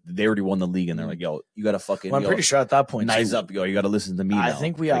shit. Like they already won the league, and they're like, "Yo, you gotta fucking." Well, I'm pretty sure at that point, nice up, yo. You gotta listen to me. I now.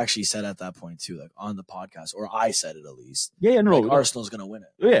 think we actually said at that point too, like on the podcast, or I said it at least. Yeah, no, Arsenal's gonna win it.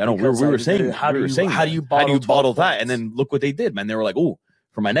 Yeah, no, we were saying how do you bottle that? And then look what they did, man. They were like, "Oh,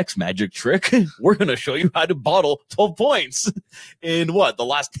 for my next magic trick, we're gonna show you how to bottle 12 points in the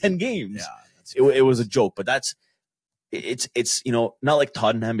last 10 games." Yeah, it was a joke, but that's. It's not like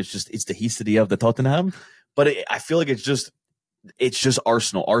Tottenham. It's the history of the Tottenham, but I feel like it's just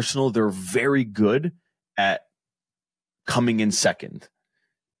Arsenal. Arsenal, they're very good at coming in second.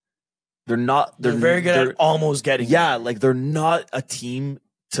 They're very good at almost getting. Yeah, like they're not a team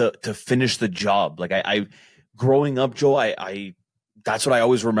to finish the job. Like I growing up, Joe, I that's what I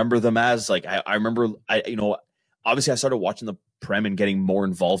always remember them as. Like I remember obviously I started watching the Prem and getting more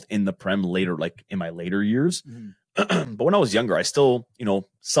involved in the Prem later, like in my later years. Mm-hmm. But when I was younger, I still,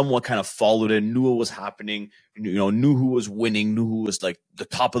 somewhat kind of followed it, knew what was happening, knew who was winning, knew who was like the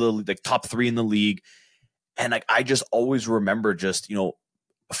top of the like top 3 in the league. And like, I just always remember just,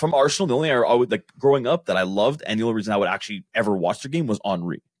 from Arsenal, the only thing I would like growing up that I loved, and the only reason I would actually ever watch their game was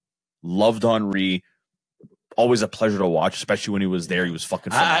Henry. Loved Henry. Always a pleasure to watch, especially when he was there. He was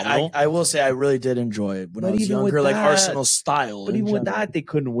fucking phenomenal. I will say I really did enjoy it when I was younger, like Arsenal style. But even with that, they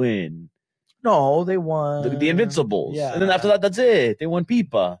couldn't win. No, they won the Invincibles. Yeah. And then after that, that's it. They won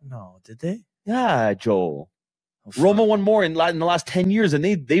Pipa. No, did they? Yeah, Joe. Roma won more in the last 10 years than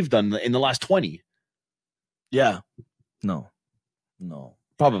they've done in the last 20. Yeah. No.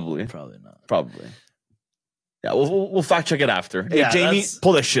 Probably not. Probably. Yeah, we'll fact check it after. Hey, yeah, Jamie,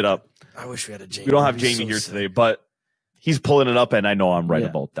 pull this shit up. I wish we had a Jamie. We don't have Jamie here today, but he's pulling it up, and I know I'm right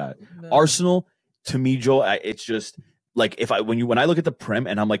about that. No. Arsenal, to me, Joe, it's just like when I look at the Prem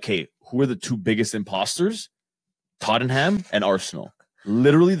and I'm like, hey, who are the 2 biggest imposters? Tottenham and Arsenal.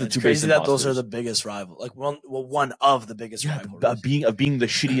 Literally the 2 biggest imposters. Those are the biggest rival. Like one of the biggest rivals. Of being the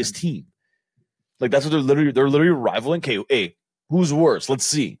shittiest team. Like that's what they're literally rivaling. Okay, hey, who's worse? Let's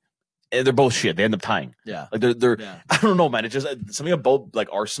see. And they're both shit. They end up tying. Yeah. Like they're I don't know, man. It's just something about like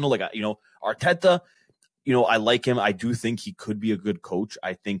Arsenal, like Arteta, I like him. I do think he could be a good coach.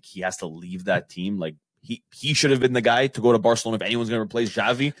 I think he has to leave that team. Like he should have been the guy to go to Barcelona if anyone's going to replace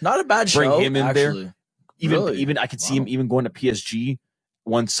Xavi. Not a bad Bring show, him in actually. there. Even I could see him even going to PSG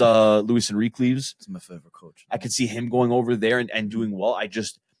once Luis Enrique leaves. He's my favorite coach. I could see him going over there and doing well.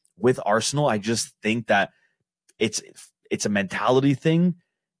 With Arsenal, I just think that it's a mentality thing,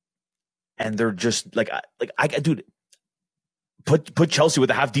 and they're just dude. Put Chelsea with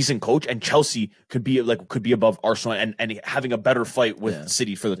a half decent coach, and Chelsea could be above Arsenal and having a better fight with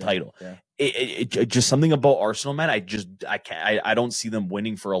City for the title. Yeah. It just something about Arsenal, man. I don't see them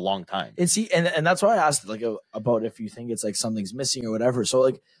winning for a long time. And that's why I asked about if you think it's like something's missing or whatever. So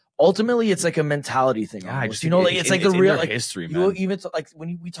like ultimately it's like a mentality thing. Yeah, it's like the real history, man. Even like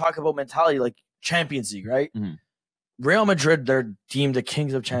when we talk about mentality, like Champions League, right? Mm-hmm. Real Madrid, they're deemed the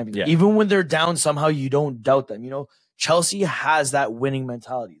kings of Champions League. Yeah. Even when they're down, somehow you don't doubt them. Chelsea has that winning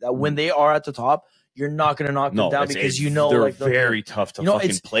mentality that when they are at the top, you're not going to knock them down because they're very tough to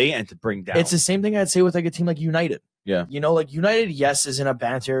fucking play and to bring down. It's the same thing I'd say with like a team like United. Yeah. Like United, yes, isn't a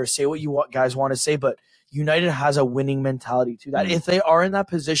banter. Say what you guys want to say, but United has a winning mentality to that. If they are in that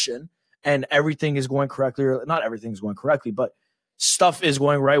position and everything is going correctly, or not everything's going correctly, but stuff is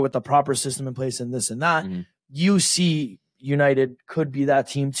going right with the proper system in place and this and that, you see United could be that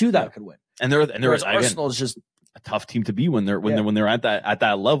team too that could win. And Arsenal is just a tough team to be when they're at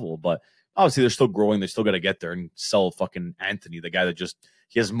that level, but obviously they're still growing. They still got to get there and sell fucking Anthony, the guy that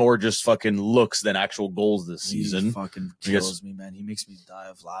he has more just fucking looks than actual goals this season. He fucking kills me, man. He makes me die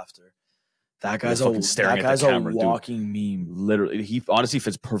of laughter. That guy's a walking meme. Literally, he honestly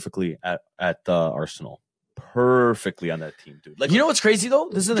fits perfectly at Arsenal. Perfectly on that team, dude. Like, what's crazy though?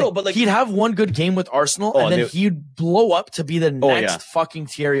 This is the thing. But like, he'd have one good game with Arsenal, and then he'd blow up to be the next fucking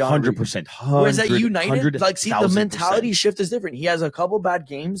Thierry Henry. 100%. Whereas at United, the mentality shift is different. He has a couple bad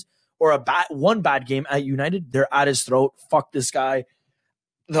games or one bad game at United. They're at his throat. Fuck this guy.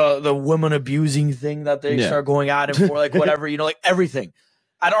 The women abusing thing that they start going at him for, like whatever, like everything.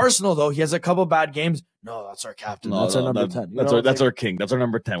 At Arsenal though, he has a couple bad games. No, that's our captain. That's our number 10. That's our king. That's our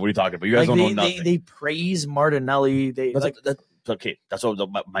number 10. What are you talking about? You guys don't know nothing. They praise Martinelli. Okay. That's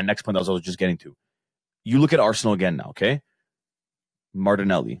what my next point that I was just getting to. You look at Arsenal again now, okay?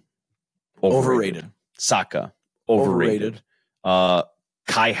 Martinelli, overrated. Saka, overrated. Kai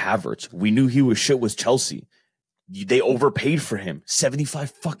Havertz. We knew he was shit with Chelsea. They overpaid for him,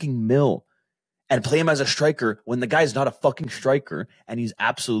 75 fucking mil, and play him as a striker when the guy's not a fucking striker, and he's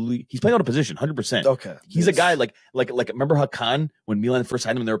playing out of position, 100%. Okay, he's a guy like remember Hakan when Milan first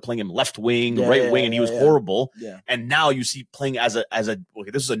signed him, and they were playing him left wing, right wing, and he was horrible. Yeah. And now you see playing as a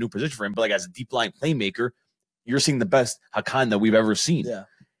okay, this is a new position for him, but like as a deep line playmaker, you're seeing the best Hakan that we've ever seen. Yeah,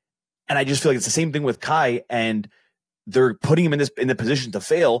 and I just feel like it's the same thing with Kai, and they're putting him in the position to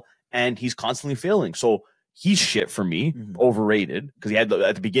fail, and he's constantly failing. So he's shit for me, overrated, because he had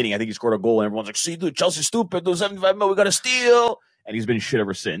at the beginning, I think he scored a goal, and everyone's like, see, dude, Chelsea's stupid, those 75 mil, we got to steal. And he's been shit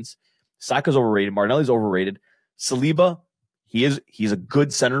ever since. Saka's overrated. Martinelli's overrated. Saliba, he's a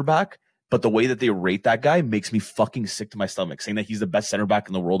good center back, but the way that they rate that guy makes me fucking sick to my stomach, saying that he's the best center back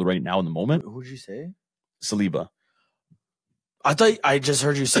in the world right now in the moment. Who'd you say? Saliba. I thought I just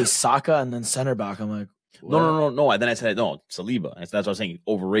heard you say Saka and then center back. I'm like, No. And then I said, no, Saliba. That's what I was saying.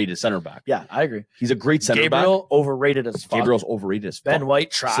 Overrated center back. Yeah, I agree. He's a great center back. Gabriel, overrated as fuck. Gabriel's overrated as fuck. Ben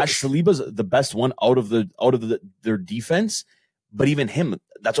White, trash. Saliba's the best one out of their defense. But even him,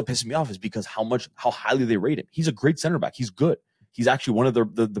 that's what pisses me off, is because how highly they rate him. He's a great center back. He's good. He's actually one of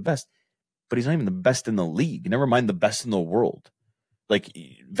the best. But he's not even the best in the league. Never mind the best in the world. Like,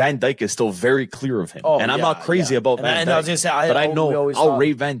 Van Dijk is still very clear of him. I'm not crazy about Van Dijk. I was gonna say, I'll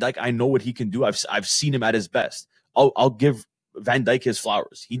rate Van Dijk. I know what he can do. I've seen him at his best. I'll give Van Dijk his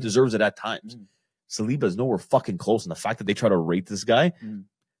flowers. He deserves it at times. Saliba is nowhere fucking close. And the fact that they try to rate this guy,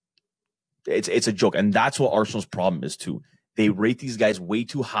 it's a joke. And that's what Arsenal's problem is too. They rate these guys way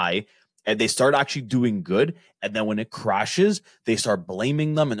too high, and they start actually doing good. And then when it crashes, they start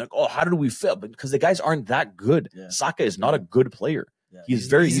blaming them. And they're like, oh, how did we fail? But because the guys aren't that good. Yeah. Saka is not a good player. Yeah. He's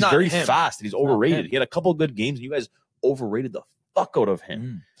very fast, and he's overrated. He had a couple of good games, and you guys overrated the fuck out of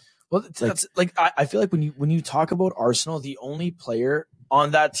him. Well, that's like I feel like when you talk about Arsenal, the only player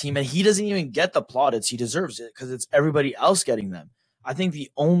on that team, and he doesn't even get the plaudits he deserves it because it's everybody else getting them. I think the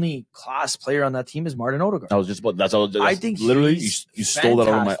only class player on that team is Martin Odegaard. I think literally you stole that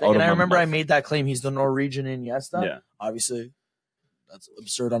out of my mouth. And I remember I made that claim. He's the Norwegian Iniesta. Yeah. Obviously, that's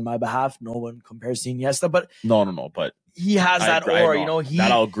absurd on my behalf. No one compares to Iniesta, but no. But he has that aura. You know,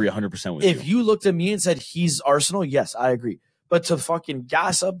 that I'll agree 100% with you. If you looked at me and said he's Arsenal, yes, I agree. But to fucking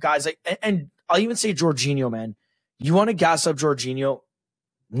gas up guys like, and I'll even say Jorginho, man. You want to gas up Jorginho?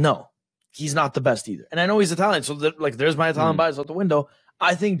 No. He's not the best either. And I know he's Italian, so there's my Italian bias out the window.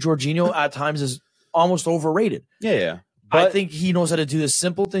 I think Jorginho at times is almost overrated. Yeah. But I think he knows how to do the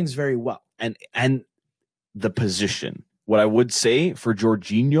simple things very well. And the position. What I would say for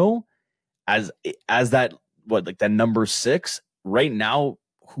Jorginho as that that number 6 right now,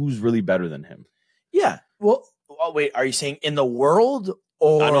 who's really better than him? Yeah. Well, wait, are you saying in the world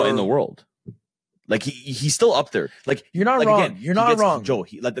or I know in the world? Like he's still up there. Like you're not wrong. Again, you're not wrong, Joe.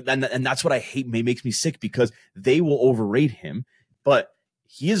 And that's what I hate. Makes me sick because they will overrate him, but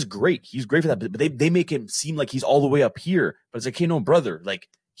he is great. He's great for that. But they make him seem like he's all the way up here. But it's like, hey, no, brother. Like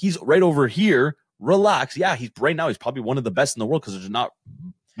he's right over here. Relax. Yeah, he's probably one of the best in the world because there's not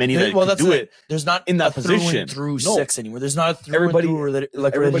many that can do it. There's not in that position through 6 anymore. There's not a through everybody. And through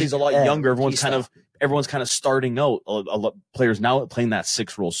Everybody's a lot younger. Everyone's kind of starting out. A lot players now playing that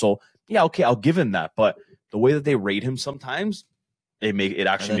 6 role. So. Yeah, okay, I'll give him that, but the way that they rate him sometimes, it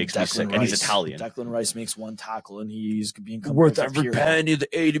actually makes me sick. And he's Italian. Declan Rice makes 1 tackle, and he's being worth every penny. The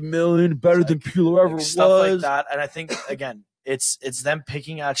 80 million, better than Pirlo ever was. Stuff like that, and I think again, it's them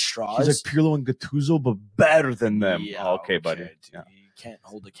picking at straws. He's like Pirlo and Gattuso, but better than them. Yeah, okay, buddy. Yeah. You can't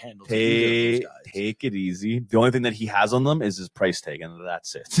hold a candle. Take it easy. The only thing that he has on them is his price tag, and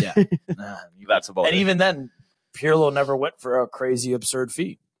that's it. Yeah, that's about it. And even then, Pirlo never went for a crazy, absurd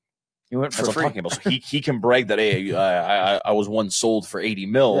fee. He went for free. What I'm talking about. So he can brag that, hey, I was once sold for 80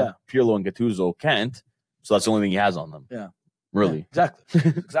 mil. Yeah. Pirlo and Gattuso can't. So that's the only thing he has on them. Yeah. Really. Yeah,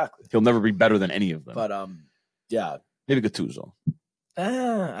 exactly. He'll never be better than any of them. But, yeah. Maybe Gattuso.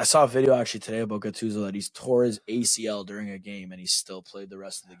 I saw a video actually today about Gattuso that he's tore his ACL during a game and he still played the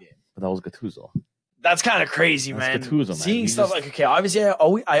rest of the game. But that was Gattuso. That's kind of crazy, man. Gattuso, man. Seeing stuff like, okay, obviously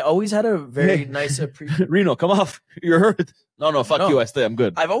I always had a very nice appreciation. Reno, come off. You're hurt. No, fuck you. I'm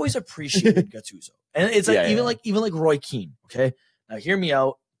good. I've always appreciated Gattuso. And it's like even like Roy Keane, okay? Now hear me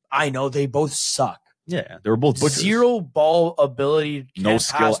out. I know they both suck. Yeah, they were both butchers. 0 ball ability, no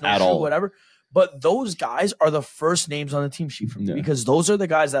skill at all. Whatever. But those guys are the first names on the team sheet for me because those are the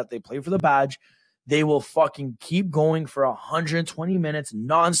guys that they play for the badge. They will fucking keep going for 120 minutes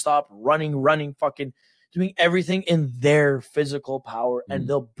nonstop, running, fucking doing everything in their physical power, and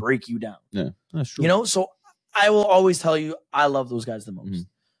they'll break you down. Yeah, that's true. You know, so I will always tell you I love those guys the most.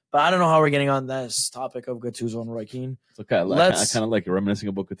 But I don't know how we're getting on this topic of Gattuso and Roy Keane. It's okay. I kind of like it, reminiscing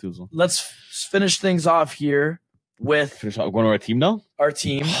about Gattuso. Let's finish things off here with going to our team now. Our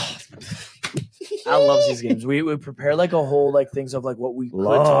team. Al loves these games. We prepare like a whole like things of like what we could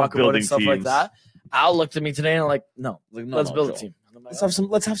talk about and stuff teams. Like that. Al looked at me today and like, no, let's build a team. Let's have some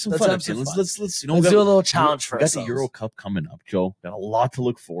fun. Let's do a little challenge for ourselves. We got the Euro Cup coming up, Joe. Got a lot to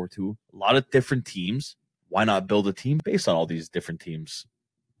look forward to. A lot of different teams. Why not build a team based on all these different teams?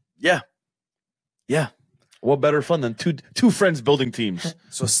 Yeah. What better fun than two friends building teams?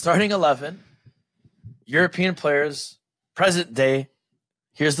 So starting 11, European players, present day.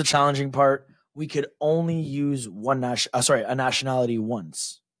 Here's the challenging part: we could only use a nationality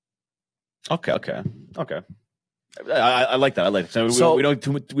once. Okay. I like that. I like it. So we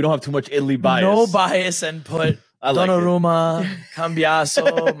don't have too much Italy bias. No bias, and put Donnarumma,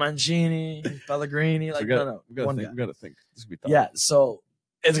 Cambiaso, Mancini, Pellegrini. Like, we gotta think. This would be tough. Yeah, so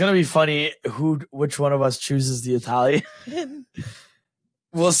it's gonna be funny which one of us chooses the Italian.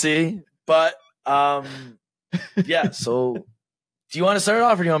 We'll see. But yeah, so do you want to start it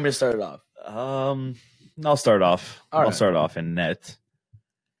off or do you want me to start it off? I'll start off. I'll start off in net.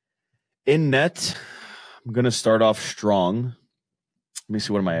 In net, I'm gonna start off strong. Let me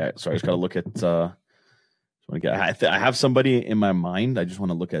see, what am I at? Sorry, I just gotta look at I have somebody in my mind. I just want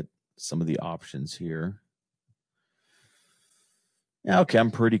to look at some of the options here. Yeah, okay, I'm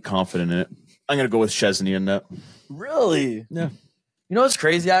pretty confident in it. I'm going to go with Szczesny in that. Really? Yeah. You know what's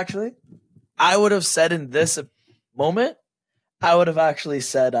crazy, actually? I would have said in this moment, I would have actually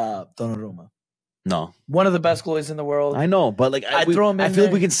said Donnarumma. No. One of the best goalies in the world. I know, but like I feel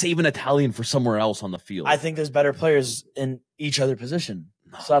like we can save an Italian for somewhere else on the field. I think there's better players in each other position.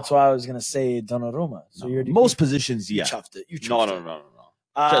 No. So that's why I was going to say Donnarumma. So no. Most positions, yeah. You chuffed it. No.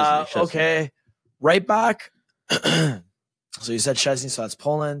 Szczesny. Okay. Right back. So you said Szczesny, so that's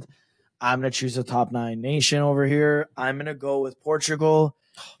Poland. I'm going to choose a top 9 nation over here. I'm going to go with Portugal.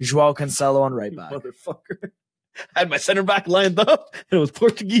 João Cancelo on right back. Motherfucker. I had my center back lined up, and it was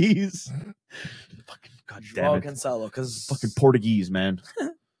Portuguese. Fucking God damn it. João Cancelo, because fucking Portuguese, man.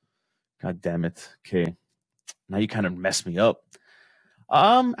 God damn it. Okay. Now you kind of messed me up.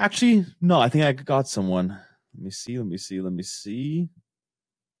 Actually, no, I think I got someone. Let me see.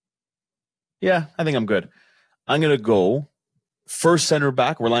 Yeah, I think I'm good. I'm going to go first center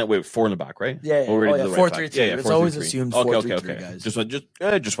back. We're lying, 4 in the back, right? Yeah. 4-3-3. Yeah, it's always assumed 4-3-3, guys. Just want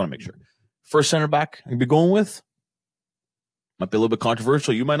to make sure. First center back I'm going to be going with, might be a little bit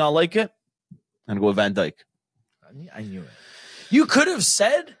controversial. You might not like it. I'm going to go with Van Dijk. I knew it. You could have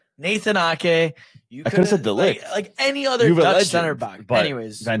said Nathan Ake. I could have said De Ligt. Like any other Dutch center back. But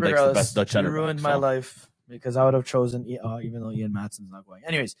anyways, Van Dijk's the best Dutch center back. You ruined my life because I would have chosen, even though Ian Matson's not going.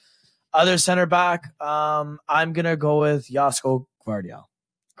 Anyways, other center back, I'm going to go with Josko Gvardiol,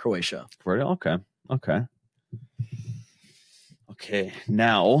 Croatia. Gvardiol, okay. Okay,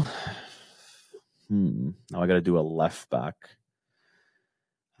 now I got to do a left back.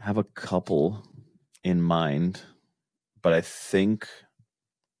 I have a couple in mind, but I think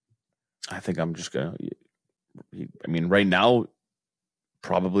I'm just going to, right now,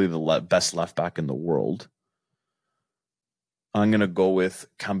 probably the best left back in the world. I'm going to go with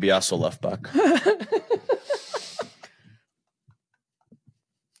Cambiaso left back.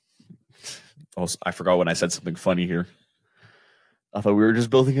 I forgot when I said something funny here. I thought we were just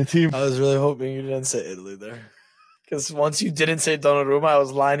building a team. I was really hoping you didn't say Italy there. Because once you didn't say Donnarumma, I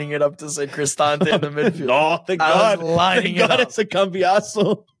was lining it up to say Cristante in the midfield. Oh, thank God. I was lining it up. It's a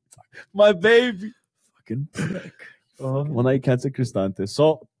Cambiaso. My baby. Fucking prick. Well, now you can't say Cristante.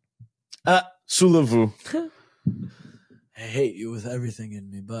 So, Sulavu. I hate you with everything in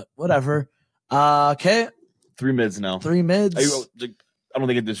me, but whatever. Okay. 3 mids now. 3 mids. I don't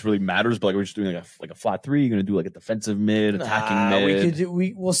think this really matters, but we're just doing like a flat 3. You're gonna do like a defensive mid, attacking mid.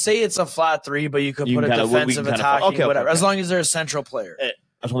 We'll say it's a flat 3, but you could put a defensive, attacking, whatever. As long as there's a central player. I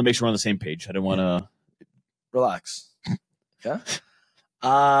just want to make sure we're on the same page. I didn't want to relax. Yeah.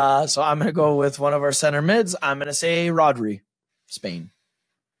 So I'm gonna go with one of our center mids. I'm gonna say Rodri, Spain.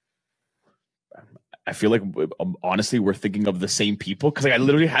 I feel like honestly we're thinking of the same people because I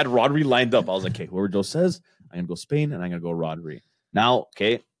literally had Rodri lined up. I was like, okay, whoever Joe says, I'm gonna go Spain and I'm gonna go Rodri. Now,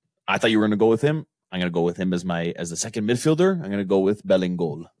 okay, I thought you were gonna go with him. I'm gonna go with him as the second midfielder. I'm gonna go with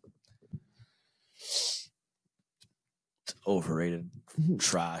Bellingham. It's overrated,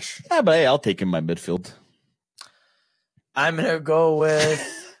 trash. Yeah, but hey, I'll take him my midfield. I'm gonna go with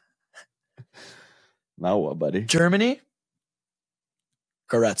now what, buddy? Germany.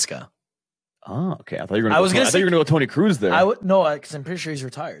 Goretzka. Oh, okay. I thought you were gonna go Tony Cruz there. No, because I'm pretty sure he's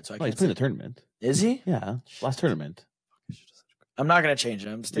retired. So he's playing the tournament. Is he? Yeah, last tournament. I'm not going to change it.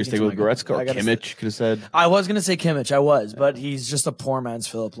 I'm sticking with Goretzka or Kimmich, could have said. I was going to say Kimmich. But he's just a poor man's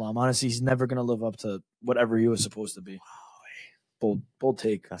Philip Lahm. Honestly, he's never going to live up to whatever he was supposed to be. Bold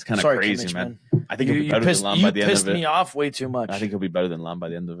take. That's kind of crazy, Kimmich, man. I think he'll be better than Lahm by the end of it. You pissed me off way too much. I think he'll be better than Lahm by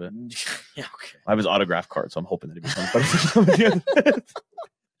the end of it. Yeah, okay. I have his autograph card, so I'm hoping that he becomes better than Lahm by the end of it.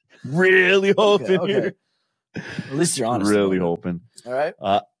 Really hoping here. At least you're honest. Really hoping. All right.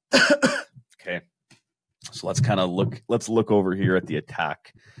 Okay. So let's look over here at the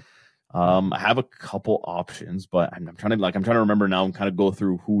attack. I have a couple options, but I'm trying to remember now and kind of go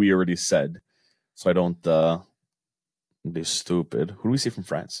through who we already said, so I don't be stupid. Who do we see from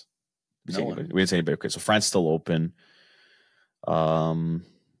France? We didn't say anybody. Okay, so France still open. Portugal's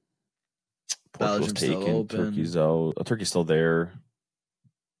Belgium's taken. still open. Turkey's out. Turkey's still there.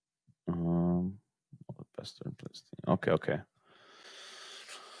 Best third place team. Okay.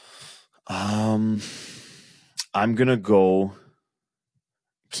 I'm gonna go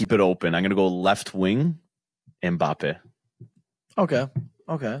keep it open. I'm gonna go left wing, Mbappe. Okay.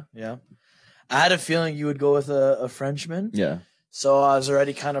 Yeah. I had a feeling you would go with a Frenchman. Yeah. So I was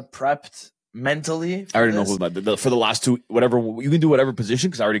already kind of prepped mentally. I already know who's for the last two. Whatever you can do, whatever position,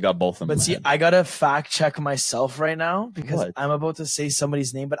 because I already got both of them. But see, I gotta fact check myself right now because I'm about to say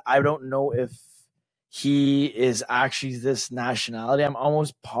somebody's name, but I don't know if he is actually this nationality. I'm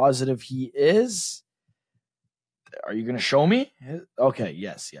almost positive he is. Are you gonna show me? Okay.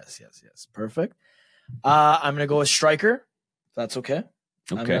 Yes. Perfect. I'm gonna go with striker. That's okay.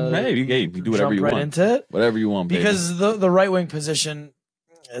 Okay. Hey, you do whatever you want. Into it. Whatever you want, baby. Because the right wing position,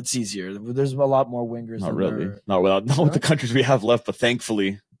 it's easier. There's a lot more wingers. Not really. Not with the countries we have left, but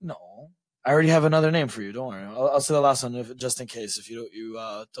thankfully. No. I already have another name for you. Don't worry. I'll say the last one just in case if you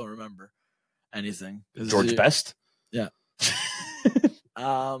don't remember anything. George Best? Yeah.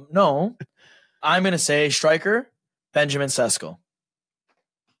 No. I'm gonna say striker, Benjamin Sesko.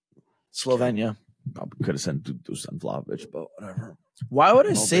 Slovenia. Probably could have sent Dusan Vlahovic, but whatever. Why would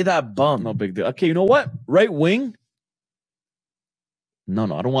I say that bum? No big deal. Okay, you know what? Right wing. No,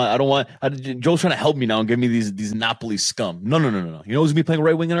 I don't want. Joe's trying to help me now and give me these Napoli scum. No. You know who's gonna be playing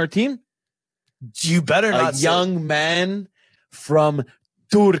right wing in our team? You better not. A young man from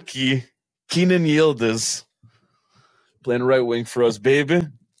Turkey, Kenan Yildiz, playing right wing for us, baby.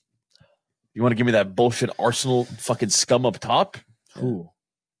 You want to give me that bullshit Arsenal fucking scum up top? Who?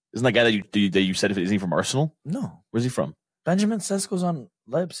 Isn't that guy that you said, isn't he from Arsenal? No. Where's he from? Benjamin Sesko's on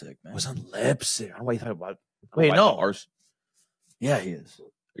Leipzig, man. Was on Leipzig. I don't know why you thought about. Wait, no. Yeah, he is.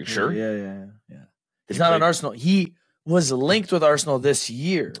 Are you sure? Yeah. He's not on Arsenal. He was linked with Arsenal this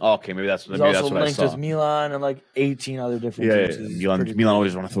year. Oh, okay, maybe that's what I saw. Linked with Milan and like 18 other different teams. Yeah. Milan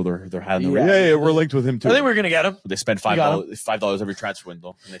always want to throw their hat in the ring. Yeah, we're linked with him too. I think we're gonna get him. They spend $5 every transfer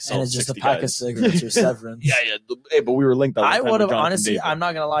window, and they sell. And it's just a pack of cigarettes or Severance. Yeah. Hey, but we were linked. I would have honestly. I'm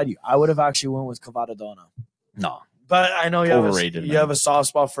not gonna lie to you. I would have actually went with Cavadona. No, but I know you have a soft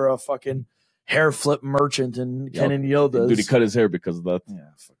spot for a fucking hair flip merchant and Kenan Yildiz. Dude, he cut his hair because of that. Yeah,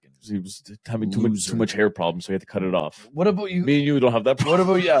 fucking. He was having too much hair problems, so he had to cut it off. What about you? Me and you don't have that problem. What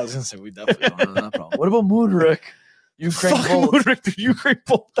about you? I was gonna say we definitely don't have that problem. What about Mudryk? Ukraine Bolt. Mudryk, dude, Ukraine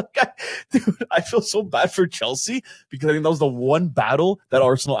Bolt. That guy, dude, I feel so bad for Chelsea because I think that was the one battle that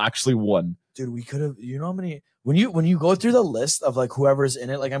Arsenal actually won. Dude, we could have. You know how many? When you go through the list of like whoever's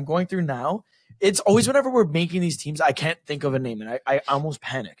in it, like I'm going through now. It's always whenever we're making these teams, I can't think of a name, and I almost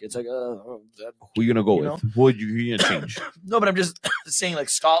panic. It's like, who are you gonna go with? Who are you gonna change? No, but I'm just saying, like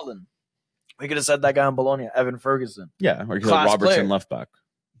Scotland. We could have said that guy in Bologna, Evan Ferguson. Yeah, or Robertson player. Left back.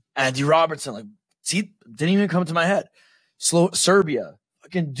 Andy Robertson, like, see, didn't even come to my head. Serbia,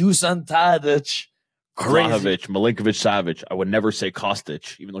 fucking Dusan Tadic. Vlahovic, Milinkovic, Savic. I would never say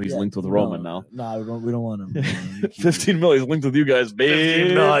Kostic, even though he's linked with Roman now. No, we don't want him. 15 million, he's linked with you guys,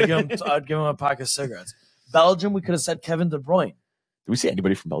 baby. No, I'd give him a pack of cigarettes. Belgium, we could have said Kevin De Bruyne. Did we see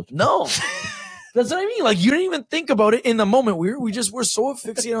anybody from Belgium? No. That's what I mean. Like, you didn't even think about it in the moment. We're so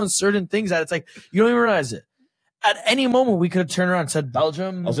fixated on certain things that it's like, you don't even realize it. At any moment, we could have turned around and said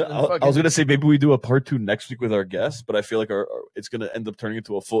Belgium. I was going to say maybe we do a part 2 next week with our guests, but I feel like it's going to end up turning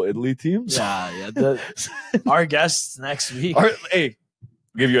into a full Italy team. So. Yeah. Our guests next week. Hey,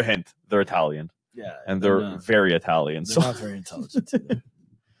 I'll give you a hint. They're Italian. Yeah. And they're very Italian. They're not very intelligent either.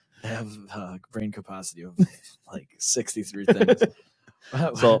 They have brain capacity of like 63 things.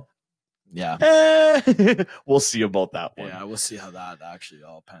 So, yeah. We'll see about that one. Yeah, we'll see how that actually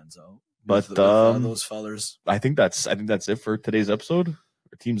all pans out. But with those fellers. I think that's it for today's episode.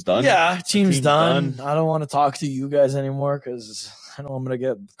 Our team's done. Yeah, team's done. I don't want to talk to you guys anymore because I know I'm gonna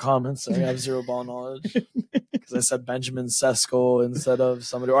get comments. I have zero ball knowledge because I said Benjamin Sesko instead of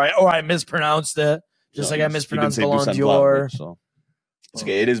somebody, or I mispronounced it, just like I mispronounced Ballon d'Or. It's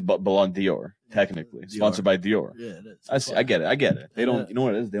okay. It is Ballon d'Or, technically. Dior. Sponsored by Dior. Yeah, it is. I get it. They don't, you know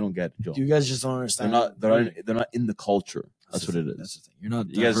what it is? They don't get it, Joe. You guys just don't understand. They're not in the culture. That's what it is. That's the thing. You're not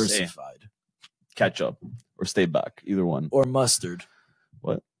diversified. Guys, ketchup or stay back. Either one. Or mustard.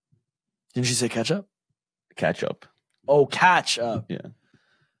 What? Didn't you say ketchup? Ketchup. Oh, catch up. Yeah.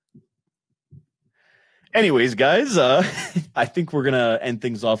 Anyways, guys, I think we're going to end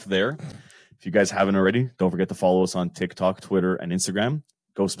things off there. If you guys haven't already, don't forget to follow us on TikTok, Twitter, and Instagram.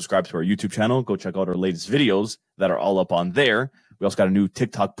 Go subscribe to our YouTube channel. Go check out our latest videos that are all up on there. We also got a new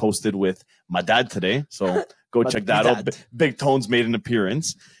TikTok posted with my dad today. So go check that out. Big Tones made an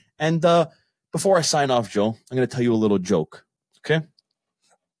appearance. And before I sign off, Joe, I'm going to tell you a little joke. Okay?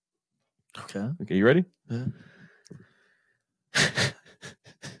 Okay. Okay, you ready? Yeah.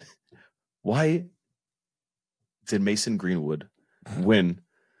 Why did Mason Greenwood win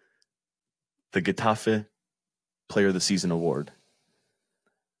the Getafe Player of the Season award?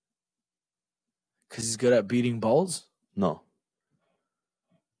 Because he's good at beating balls? No.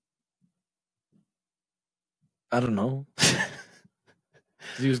 I don't know.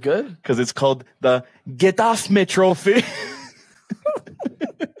 He was good? Because it's called the Getafe Trophy.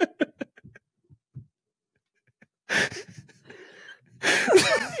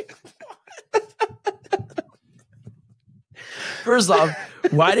 First off,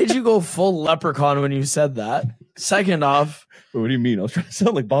 why did you go full leprechaun when you said that? Second off, what do you mean? I was trying to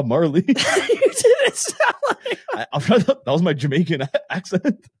sound like Bob Marley. You didn't sound like that was my Jamaican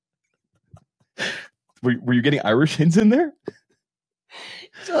accent. Were you getting Irish hints in there? You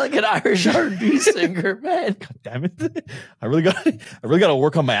sound like an Irish R&B singer, man. God damn it! I really got to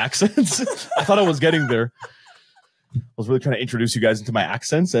work on my accents. I thought I was getting there. I was really trying to introduce you guys into my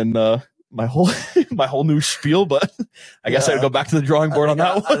accents and my whole new spiel, but I guess I'd go back to the drawing board on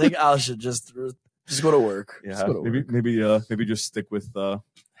that one. I think Al should just go to work. Yeah, maybe just stick with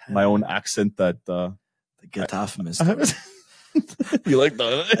my own accent that the Getafe missed. You like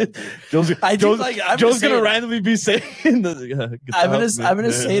that? Joe's gonna randomly be saying the I'm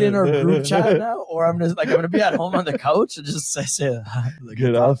gonna say it in our group chat now, or I'm gonna be at home on the couch and just say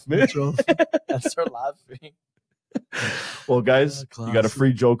get off me. And start laughing. Well, guys, you got a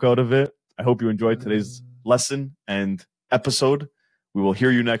free joke out of it. I hope you enjoyed today's lesson and episode. We will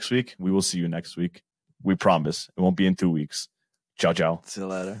hear you next week. We will see you next week. We promise. It won't be in 2 weeks. Ciao, ciao. See you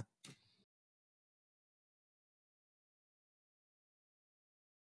later.